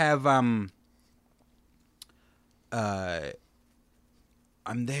they have. I'm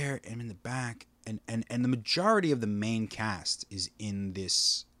there. I'm in the back, and the majority of the main cast is in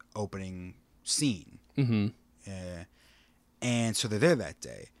this opening scene. And so they're there that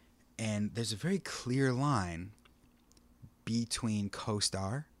day, and there's a very clear line between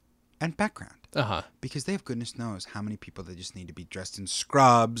co-star and background. Uh-huh. Because they have goodness knows how many people that just need to be dressed in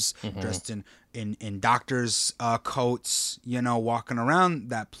scrubs, dressed in doctors' coats, walking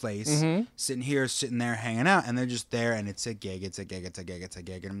around that place, sitting here, sitting there, hanging out, and they're just there, and it's a gig,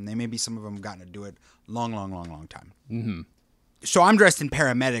 and they maybe some of them have gotten to do it long time. Mm-hmm. So I'm dressed in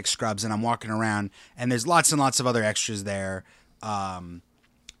paramedic scrubs, and I'm walking around, and there's lots and lots of other extras there, and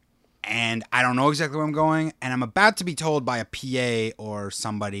I don't know exactly where I'm going, and I'm about to be told by a PA or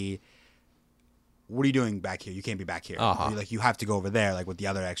somebody, what are you doing back here? You can't be back here. You have to go over there, like with the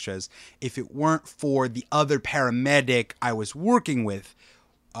other extras. If it weren't for the other paramedic I was working with,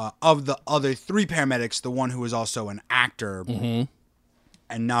 of the other 3 paramedics, the one who was also an actor and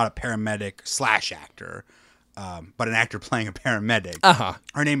not a paramedic / actor, but an actor playing a paramedic.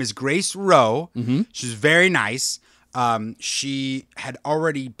 Her name is Grace Rowe. She's very nice. She had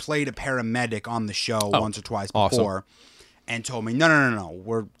already played a paramedic on the show once or twice before, and told me, no,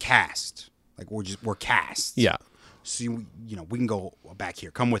 we're cast. Like we're cast. Yeah. So we can go back here.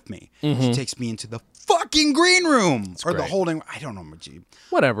 Come with me. She takes me into the fucking green room or the holding. I don't know,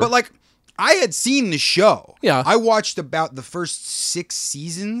 whatever. But like, I had seen the show. Yeah. I watched about the first 6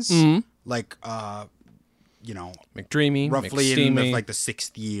 seasons. Like, McDreamy, roughly in the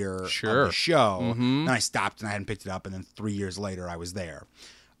 6th year of the show. Then I stopped and I hadn't picked it up, and then 3 years later I was there.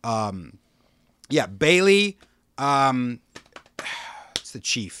 Bailey. The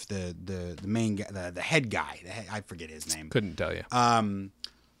chief, the main guy, the head guy. I forget his name. Couldn't tell you.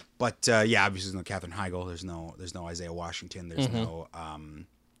 But obviously there's no Katherine Heigl. There's no Isaiah Washington. There's no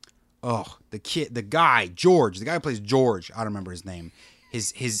the guy George. The guy who plays George. I don't remember his name.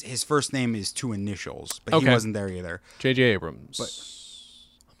 His first name is 2 initials, but he wasn't there either. J.J. Abrams. But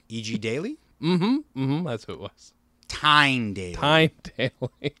E.G. Daly. That's who it was. Tyne Daly.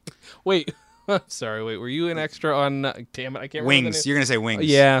 Wait. Sorry, were you an extra on... damn it, I can't remember. Wings. You're going to say Wings.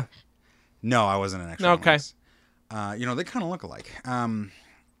 Yeah. No, I wasn't an extra Okay. on Wings. They kind of look alike.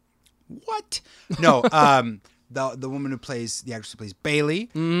 What? No, the woman who plays... The actress who plays Bailey.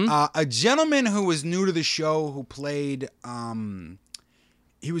 A gentleman who was new to the show who played...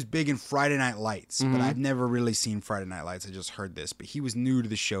 he was big in Friday Night Lights, but I've never really seen Friday Night Lights. I just heard this, but he was new to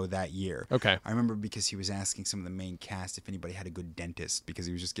the show that year. Okay. I remember because he was asking some of the main cast if anybody had a good dentist because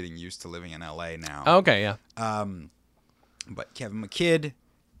he was just getting used to living in LA now. Okay, yeah. But Kevin McKidd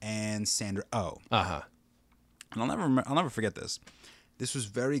and Sandra Oh. And I'll never forget this. This was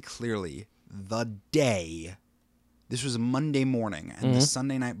very clearly the day. This was a Monday morning, and the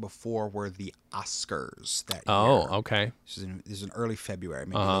Sunday night before were the Oscars that year. Oh, okay. This is in early February,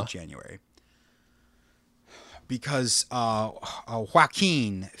 maybe late January. Because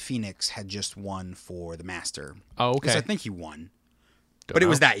Joaquin Phoenix had just won for The Master. Oh, okay. Because I think he won. But it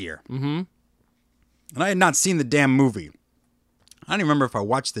was that year. And I had not seen the damn movie. I don't even remember if I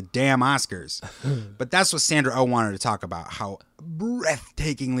watched the damn Oscars. But that's what Sandra Oh wanted to talk about, how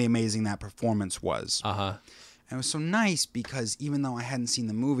breathtakingly amazing that performance was. And it was so nice because even though I hadn't seen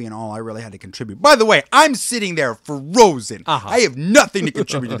the movie and all, I really had to contribute. By the way, I'm sitting there frozen. I have nothing to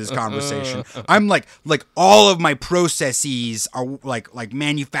contribute to this conversation. I'm like all of my processes are like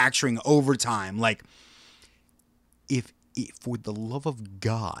manufacturing overtime. Like, if for the love of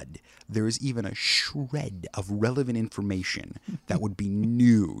God, there is even a shred of relevant information that would be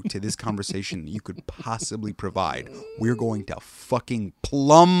new to this conversation that you could possibly provide, we're going to fucking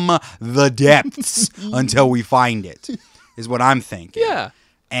plumb the depths until we find it, is what I'm thinking. Yeah.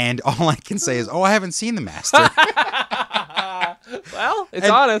 And all I can say is, I haven't seen The Master. Well, it's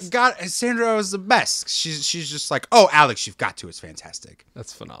honest. God, Sandra is the best. She's just like, Alex, you've got to. It's fantastic.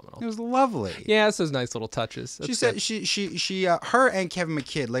 That's phenomenal. It was lovely. Yeah, it's those nice little touches. She said she her and Kevin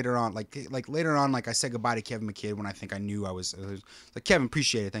McKidd later on, later on, I said goodbye to Kevin McKidd when I think I knew I was like, Kevin,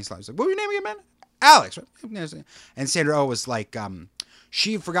 appreciate it. Thanks a lot. I was like, what was your name again, man? Alex. Right? And Sandra Oh was like,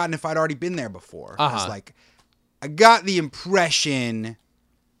 she had forgotten if I'd already been there before. I was like, I got the impression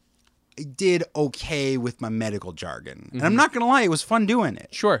I did okay with my medical jargon. And I'm not going to lie, it was fun doing it.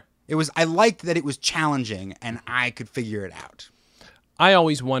 Sure. I liked that it was challenging and I could figure it out. I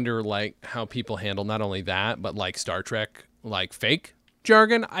always wonder, how people handle not only that, but, Star Trek, fake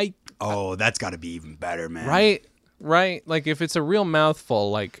jargon. That's got to be even better, man. Right. If it's a real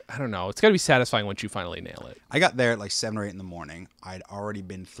mouthful, I don't know. It's got to be satisfying once you finally nail it. I got there at 7 or 8 in the morning. I'd already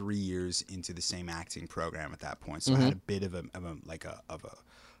been 3 years into the same acting program at that point. So I had a bit of a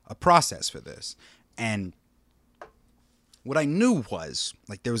process for this. And what I knew was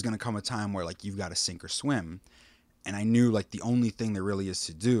there was going to come a time where you've got to sink or swim. And I knew the only thing there really is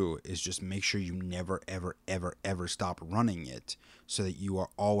to do is just make sure you never, ever, ever, ever stop running it so that you are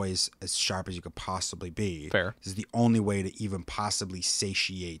always as sharp as you could possibly be. Fair. This is the only way to even possibly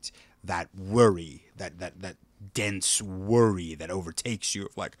satiate that worry, that dense worry that overtakes you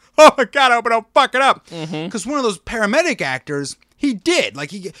of like, oh my God, I hope I don't fuck it up. Because one of those paramedic actors, he did.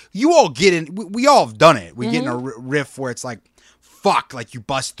 Like, you all get in, we all have done it. We get in a riff where it's like, fuck, like you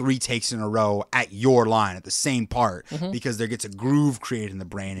bust 3 takes in a row at your line at the same part because there gets a groove created in the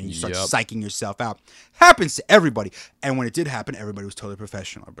brain and you start psyching yourself out. Happens to everybody. And when it did happen, everybody was totally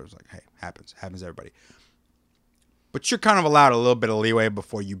professional. Everybody was like, hey, happens to everybody. But you're kind of allowed a little bit of leeway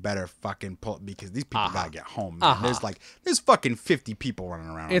before you better fucking pull it because these people gotta get home, man. There's fucking 50 people running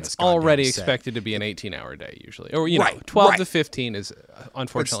around. It's already expected to be an 18-hour day usually, or 12 to 15 is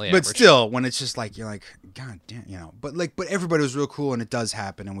unfortunately average. But still, when it's just like you're like, God damn, But everybody was real cool, and it does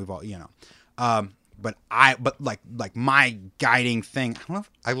happen, and we've all, But my guiding thing,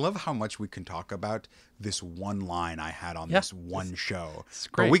 I love how much we can talk about this one line I had on this one show. It's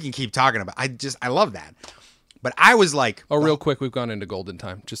great. But we can keep talking about. I love that. But I was like... Oh, real quick, we've gone into golden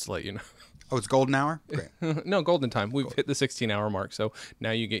time, just to let you know. Oh, it's golden hour? Great. No, golden time. We've hit the 16-hour mark, so now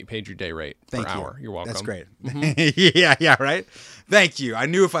you get paid your day rate per hour. You're welcome. That's great. Yeah, right? Thank you. I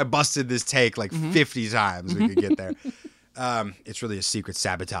knew if I busted this take 50 times, we could get there. It's really a secret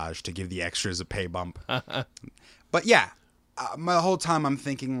sabotage to give the extras a pay bump. But yeah, my whole time I'm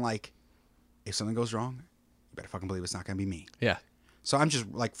thinking like, if something goes wrong, you better fucking believe it's not going to be me. Yeah. So I'm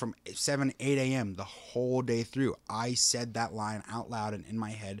just like from 7, 8 a.m. the whole day through, I said that line out loud and in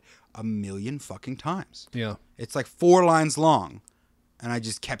my head a million fucking times. Yeah. It's like 4 lines long, and I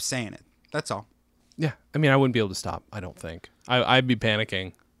just kept saying it. That's all. Yeah. I mean, I wouldn't be able to stop, I don't think. I'd be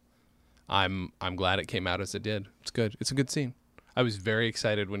panicking. I'm glad it came out as it did. It's good. It's a good scene. I was very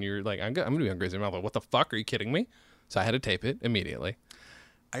excited when you were like, I'm going to be on Grizzly Mouth. Like, what the fuck? Are you kidding me? So I had to tape it immediately.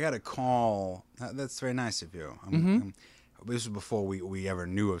 I got a call. That's very nice of you. This was before we ever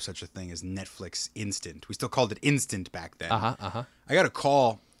knew of such a thing as Netflix Instant. We still called it Instant back then. I got a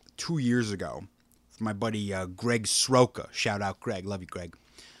call 2 years ago from my buddy Greg Sroka. Shout out, Greg. Love you, Greg.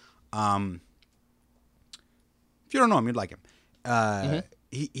 If you don't know him, you'd like him. I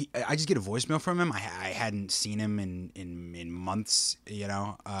just get a voicemail from him. I hadn't seen him in months, We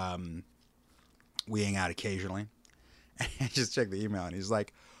hang out occasionally. And I just checked the email, and he's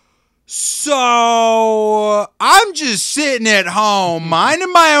like, so I'm just sitting at home,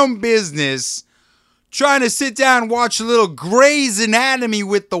 minding my own business, trying to sit down and watch a little Grey's Anatomy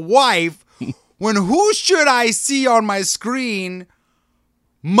with the wife, when who should I see on my screen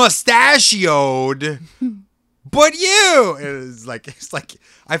mustachioed but you? It's like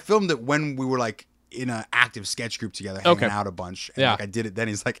I filmed it when we were like in an active sketch group together, hanging out a bunch. And I did it then.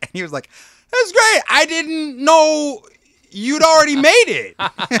 He was like, that's great. I didn't know you'd already made it.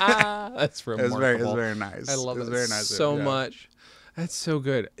 That's remarkable. It was very nice. I love it very nice so much. That's so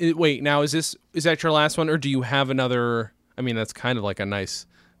good. Wait, now is that your last one, or do you have another? I mean, that's kind of like a nice.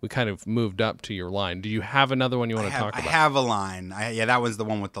 We kind of moved up to your line. Do you have another one you want to talk about? I have a line. That was the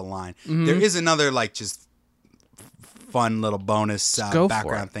one with the line. There is another like just fun little bonus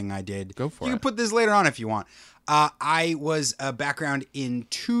background thing I did. Go for it. You can put this later on if you want. I was a background in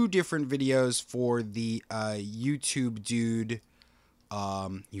 2 different videos for the YouTube dude,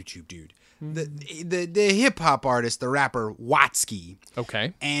 the hip hop artist, the rapper Watsky.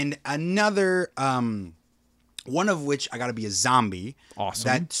 Okay. And another, one of which I Gotta Be a Zombie.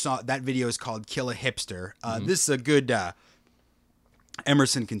 Awesome. That video is called Kill a Hipster. This is a good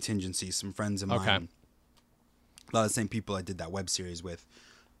Emerson contingency. Some friends of mine. Okay. A lot of the same people I did that web series with.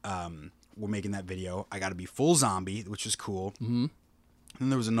 We're making that video. I Gotta Be Full Zombie, which is cool. And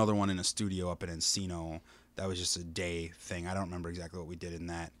there was another one in a studio up in Encino that was just a day thing. I don't remember exactly what we did in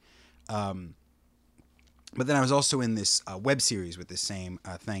that. But then I was also in this web series with this same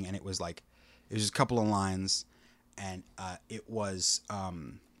thing, and it was just a couple of lines, and it was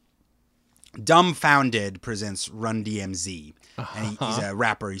Dumbfounded presents Run DMZ. And he's a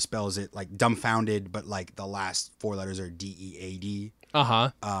rapper. He spells it like dumbfounded, but like the last 4 letters are DEAD.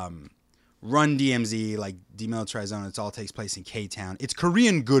 Run DMZ, like Demilitarized Zone. It all takes place in K-Town. It's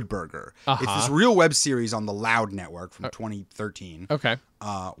Korean Good Burger. It's this real web series on the Loud Network from 2013. Okay.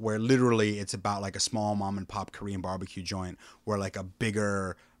 Where literally it's about like a small mom and pop Korean barbecue joint where like a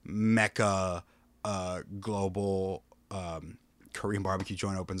bigger mecca global Korean barbecue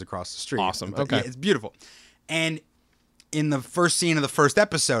joint opens across the street. Awesome. Okay. Yeah, it's beautiful. And in the first scene of the first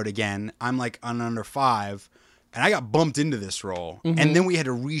episode, again, I'm like on under 5. And I got bumped into this role, and then we had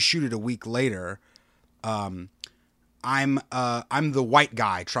to reshoot it a week later. I'm the white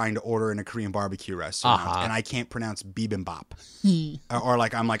guy trying to order in a Korean barbecue restaurant, and I can't pronounce bibimbap, or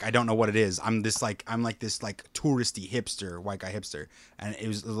I don't know what it is. I'm this touristy hipster, white guy hipster, and it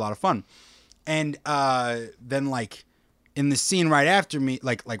was a lot of fun. And then in the scene right after me,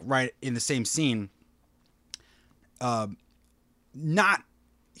 like right in the same scene, not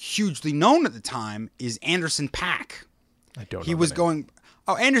hugely known at the time, is Anderson .Paak. I don't know. He was going.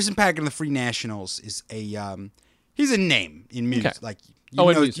 Oh, Anderson .Paak in the Free Nationals is a he's a name in music. Okay. Like in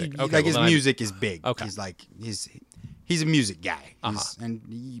music. Okay, like well, his music is big. Okay. He's like he's a music guy. And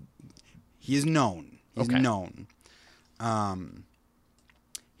he is known. He's known.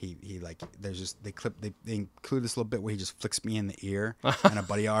 He like there's just they include this little bit where he just flicks me in the ear, and a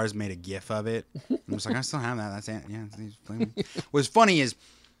buddy of ours made a gif of it. I'm just like, I still have that. That's it. Yeah. He's playing. What's funny is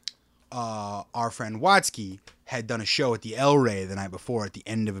our friend Watsky had done a show at the El Rey the night before at the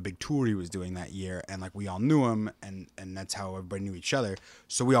end of a big tour he was doing that year, and like we all knew him, and that's how everybody knew each other.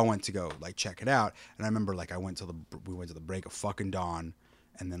 So we all went to go like check it out, and I remember like we went to the break of fucking dawn.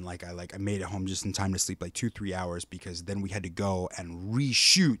 And then I made it home just in time to sleep like 2-3 hours, because then we had to go and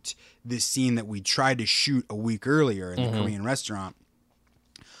reshoot this scene that we tried to shoot a week earlier in the Korean restaurant.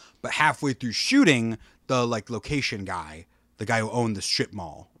 But halfway through shooting, the like location guy, the guy who owned the strip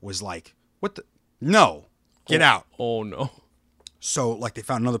mall, was like, "What the? No, get out!" Oh no! So like they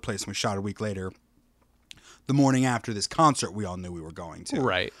found another place, and we shot a week later. The morning after this concert, we all knew we were going to.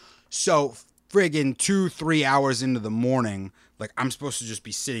 Right. So friggin' 2-3 hours into the morning, like I'm supposed to just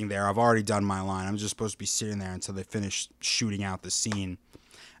be sitting there. I've already done my line. I'm just supposed to be sitting there until they finish shooting out the scene.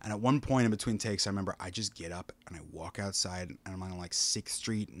 And at one point in between takes, I remember I just get up and I walk outside, and I'm on like 6th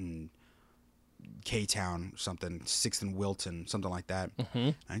Street in K-Town, something, 6th and Wilton, something like that.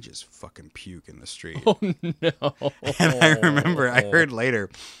 And I just fucking puke in the street. Oh no! And I remember I heard later,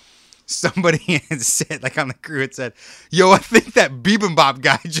 somebody had said, like on the crew, had said, "Yo, I think that Bibimbap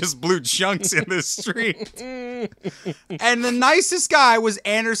guy just blew chunks in the street." And the nicest guy was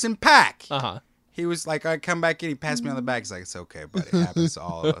Anderson .Paak. He was like, I come back in, he passed me on the back. He's like, "It's okay, buddy. It happens to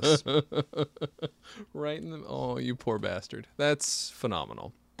all of us." Right in the oh, you poor bastard. That's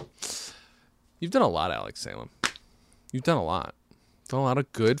phenomenal. You've done a lot, Alex Salem. You've done a lot. Done a lot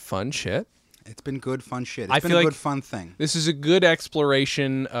of good, fun shit. It's been good, fun shit. It's I been feel a like good, fun thing. This is a good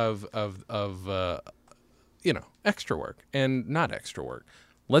exploration of extra work and not extra work.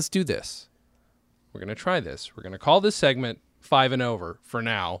 Let's do this. We're going to try this. We're going to call this segment 5 and Over for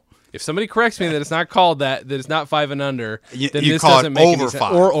now. If somebody corrects me that it's not called that it's not 5 and Under, then you this call doesn't it make over any sense.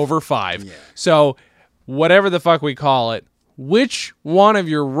 5. Or over 5. Yeah. So whatever the fuck we call it, which one of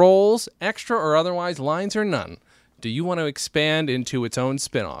your roles, extra or otherwise, lines or none, do you want to expand into its own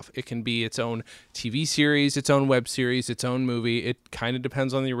spinoff? It can be its own TV series, its own web series, its own movie. It kind of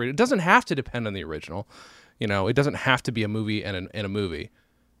depends on the original. It doesn't have to depend on the original. You know, it doesn't have to be a movie and a movie.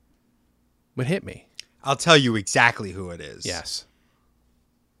 But hit me. I'll tell you exactly who it is. Yes.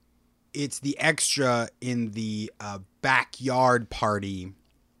 It's the extra in the backyard party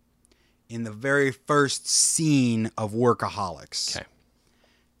in the very first scene of Workaholics. Okay.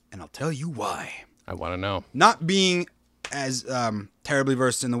 And I'll tell you why. I want to know. Not being as terribly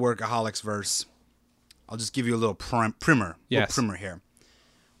versed in the Workaholics verse, I'll just give you a little primer. Yes. Little primer here.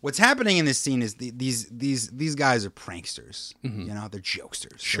 What's happening in this scene is these guys are pranksters. You know, they're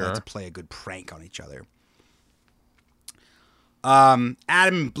jokesters. Sure. They like to play a good prank on each other. Adam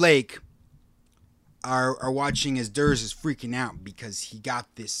and Blake are watching as Durs is freaking out because he got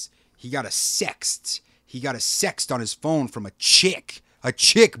a sext. He got a sext on his phone from a chick. A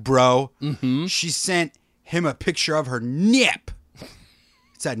chick, bro. She sent him a picture of her nip.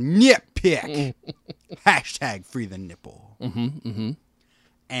 It's a nip pic. Hashtag free the nipple.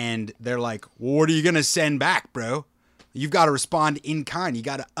 And they're like, well, what are you going to send back, bro? You've got to respond in kind. You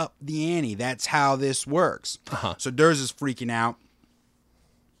got to up the ante. That's how this works. So Durs is freaking out.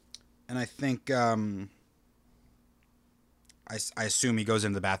 And I think, I assume he goes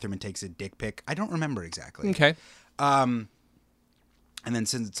into the bathroom and takes a dick pic. I don't remember exactly. Okay. And then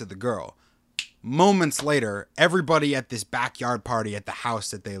sends it to the girl. Moments later, everybody at this backyard party at the house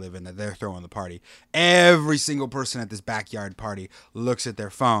that they live in, that they're throwing the party, every single person at this backyard party looks at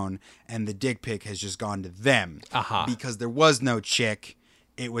their phone, and the dick pic has just gone to them. Because there was no chick.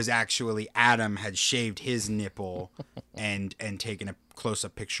 It was actually Adam had shaved his nipple and taken a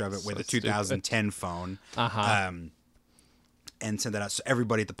close-up picture of it with a 2010 phone. And sent that out. So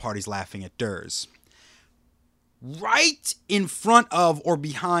everybody at the party's laughing at Durs. Right in front of or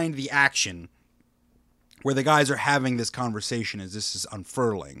behind the action, where the guys are having this conversation as this is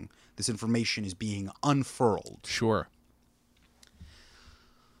unfurling, this information is being unfurled. Sure.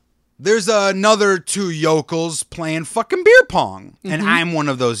 There's another 2 yokels playing fucking beer pong, and I'm one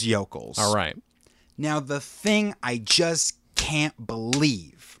of those yokels. All right. Now, the thing I just can't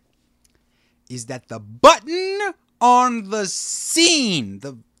believe is that the button on the scene,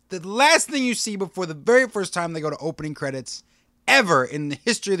 the the last thing you see before the very first time they go to opening credits ever in the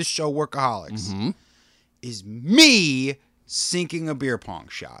history of the show Workaholics is me sinking a beer pong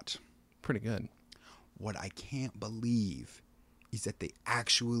shot. Pretty good. What I can't believe is that they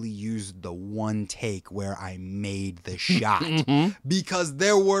actually used the one take where I made the shot. Because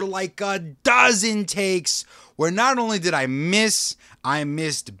there were like a dozen takes where not only did I missed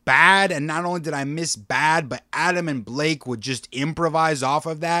bad, and not only did I miss bad, but Adam and Blake would just improvise off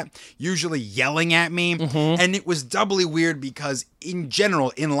of that, usually yelling at me. And it was doubly weird because in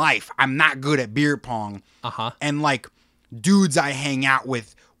general, in life, I'm not good at beer pong. And like dudes I hang out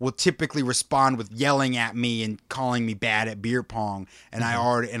with will typically respond with yelling at me and calling me bad at beer pong. And I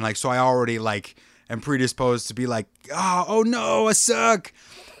already like am predisposed to be like, oh no, I suck.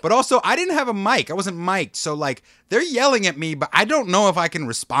 But also I didn't have a mic. I wasn't mic'd. So like they're yelling at me, but I don't know if I can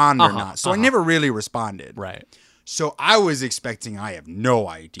respond or not. So I never really responded. Right. So I was expecting, I have no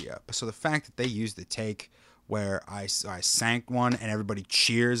idea. So the fact that they used the take where I sank one and everybody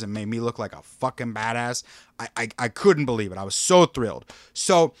cheers and made me look like a fucking badass, I couldn't believe it. I was so thrilled.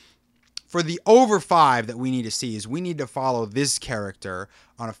 So for the over 5 that we need to see is we need to follow this character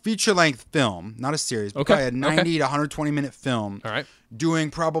on a feature-length film, not a series, but probably a 90 to 120-minute film. All right. Doing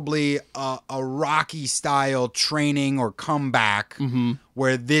probably a Rocky-style training or comeback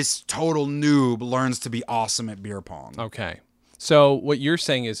where this total noob learns to be awesome at beer pong. Okay. So what you're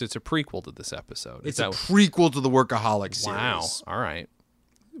saying is it's a prequel to this episode. It's a prequel to the Workaholics series. Wow. All right.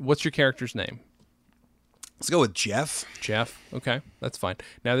 What's your character's name? Let's go with Jeff. Jeff. Okay, that's fine.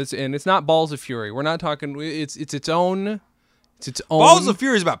 Now it's not Balls of Fury. We're not talking. It's its own. It's its own. Balls of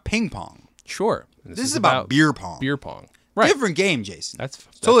Fury is about ping pong. Sure. This is about beer pong. Beer pong. Right. Different game, Jason. That's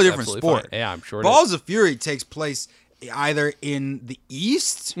totally different sport. Fine. Yeah, I'm sure. Balls of Fury takes place either in the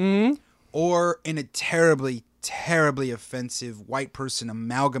East or in a terribly offensive white person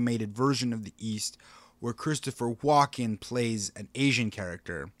amalgamated version of the East, where Christopher Walken plays an Asian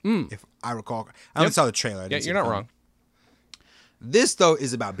character, if I recall. I only saw the trailer. Yeah, you're not wrong. This, though,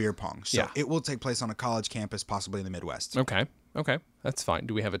 is about beer pong, so it will take place on a college campus, possibly in the Midwest. Okay, that's fine.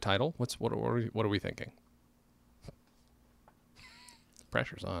 Do we have a title? What are we thinking?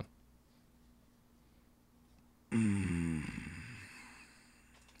 Pressure's on.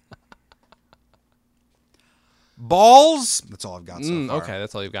 Balls. That's all I've got so far. Okay,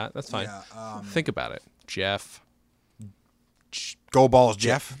 that's all you've got. That's fine. Yeah, think about it, Jeff. Go Balls,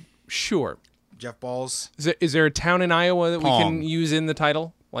 Jeff. Sure. Jeff Balls. Is there a town in Iowa that we can use in the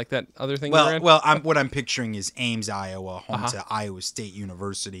title, like that other thing? What I'm picturing is Ames, Iowa, home to Iowa State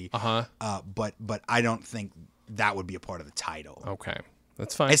University. But I don't think that would be a part of the title. Okay,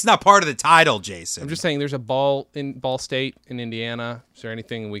 that's fine. It's not part of the title, Jason. I'm just saying there's a Ball State in Indiana. Is there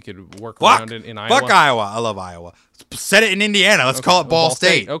anything we could work around in Iowa? Fuck Iowa. I love Iowa. Set it in Indiana. Let's call it Ball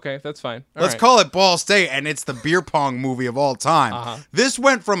State. Okay, that's fine. Let's call it Ball State, and it's the beer pong movie of all time. This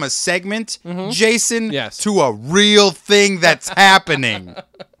went from a segment, Jason, to a real thing that's happening.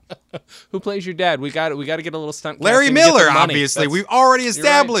 Who plays your dad? We got to get a little stunt. Larry Miller, obviously. We've already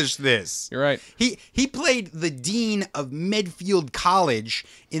established this. You're right. He played the dean of Medfield College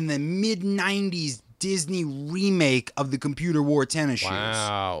in the mid-90s Disney remake of the Computer Wore Tennis Shoes.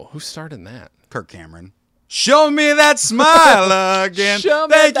 Wow. Who starred in that? Kirk Cameron. Show me that smile again.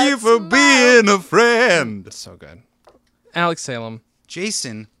 Thank you for being a friend. That's so good. Alex Salem.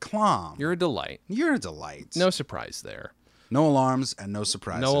 Jason Klom. You're a delight. You're a delight. No surprise there. No alarms and no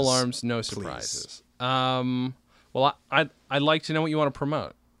surprises. No alarms, no surprises. Well, I'd like to know what you want to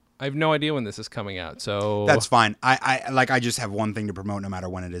promote. I have no idea when this is coming out, so that's fine. I just have one thing to promote, no matter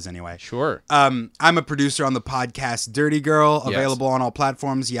when it is, anyway. Sure. I'm a producer on the podcast Dirty Girl, available on all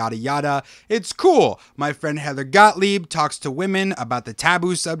platforms. Yada yada. It's cool. My friend Heather Gottlieb talks to women about the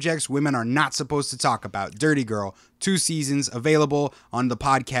taboo subjects women are not supposed to talk about. Dirty Girl. 2 seasons available on the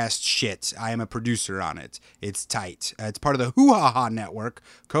podcast shit. I am a producer on it. It's tight. It's part of the Hoo Ha Ha Network,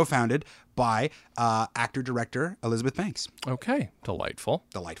 co-founded by actor-director Elizabeth Banks. Okay. Delightful.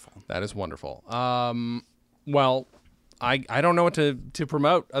 That is wonderful. Well, I don't know what to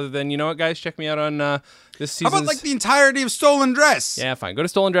promote other than, you know what, guys? Check me out on this season. How about like the entirety of Stolen Dress? Yeah, fine. Go to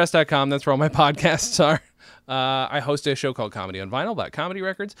stolendress.com. That's where all my podcasts are. I host a show called Comedy on Vinyl about comedy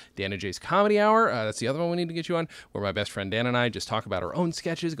records. Dan and Jay's Comedy Hour. That's the other one we need to get you on, where my best friend Dan and I just talk about our own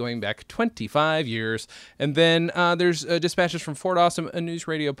sketches going back 25 years. And then there's Dispatches from Fort Awesome, a news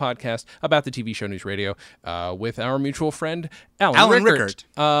radio podcast about the TV show News Radio with our mutual friend, Alan Rickert.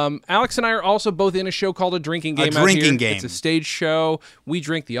 Alex and I are also both in a show called A Drinking Game. It's a stage show. We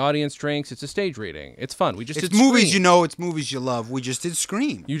drink, the audience drinks. It's a stage reading. It's fun. We just did movies Scream. You know, it's movies you love. We just did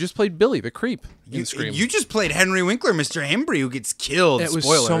Scream. You just played Billy the Creep in Scream. You just played played Henry Winkler, Mr. Hembry, who gets killed. It was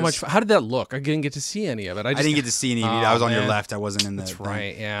Spoilers. so much fun. How did that look? I didn't get to see any of it. I didn't get to see any of it. I was on your left. I wasn't in the. That's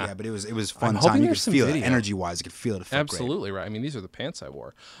right. Yeah. Yeah, but it was fun hoping time. You could there's some feel it video. energy-wise. You could feel it. It felt Absolutely right. I mean, these are the pants I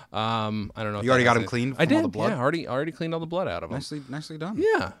wore. I don't know. If You already that got has them clean. I From did. All the blood? Yeah, already cleaned all the blood out of them. Nicely done.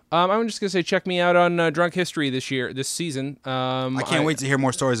 Yeah. I'm just gonna say, check me out on Drunk History this season. I can't wait to hear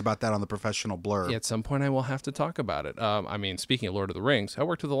more stories about that on the Professional Blur. At some point, I will have to talk about it. I mean, speaking of Lord of the Rings, I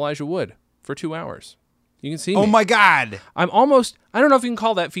worked with Elijah Wood for 2 hours. You can see me. Oh my God! I'm almost. I don't know if you can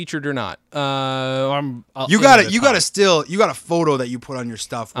call that featured or not. You got a photo that you put on your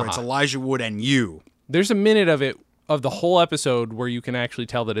stuff where it's Elijah Wood and you. There's a minute of the whole episode where you can actually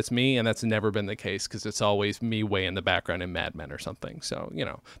tell that it's me, and that's never been the case because it's always me way in the background in Mad Men or something. So,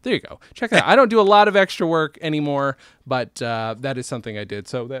 there you go. Check that out. I don't do a lot of extra work anymore, but that is something I did.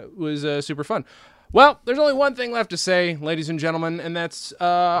 So that was super fun. Well, there's only one thing left to say, ladies and gentlemen, and that's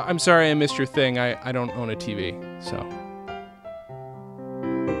I'm sorry I missed your thing. I don't own a TV, so.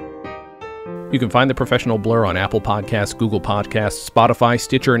 You can find The Professional Blur on Apple Podcasts, Google Podcasts, Spotify,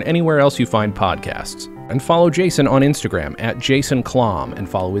 Stitcher, and anywhere else you find podcasts. And follow Jason on Instagram at JasonKlom and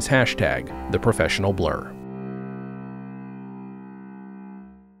follow his hashtag, The Professional Blur.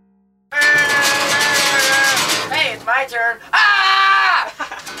 Hey, it's my turn.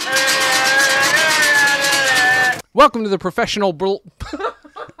 Welcome to The Professional Blur.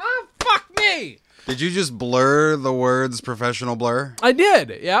 Fuck me! Did you just blur the words Professional Blur? I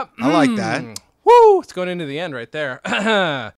did, yep. I like that. Woo! It's going into the end right there.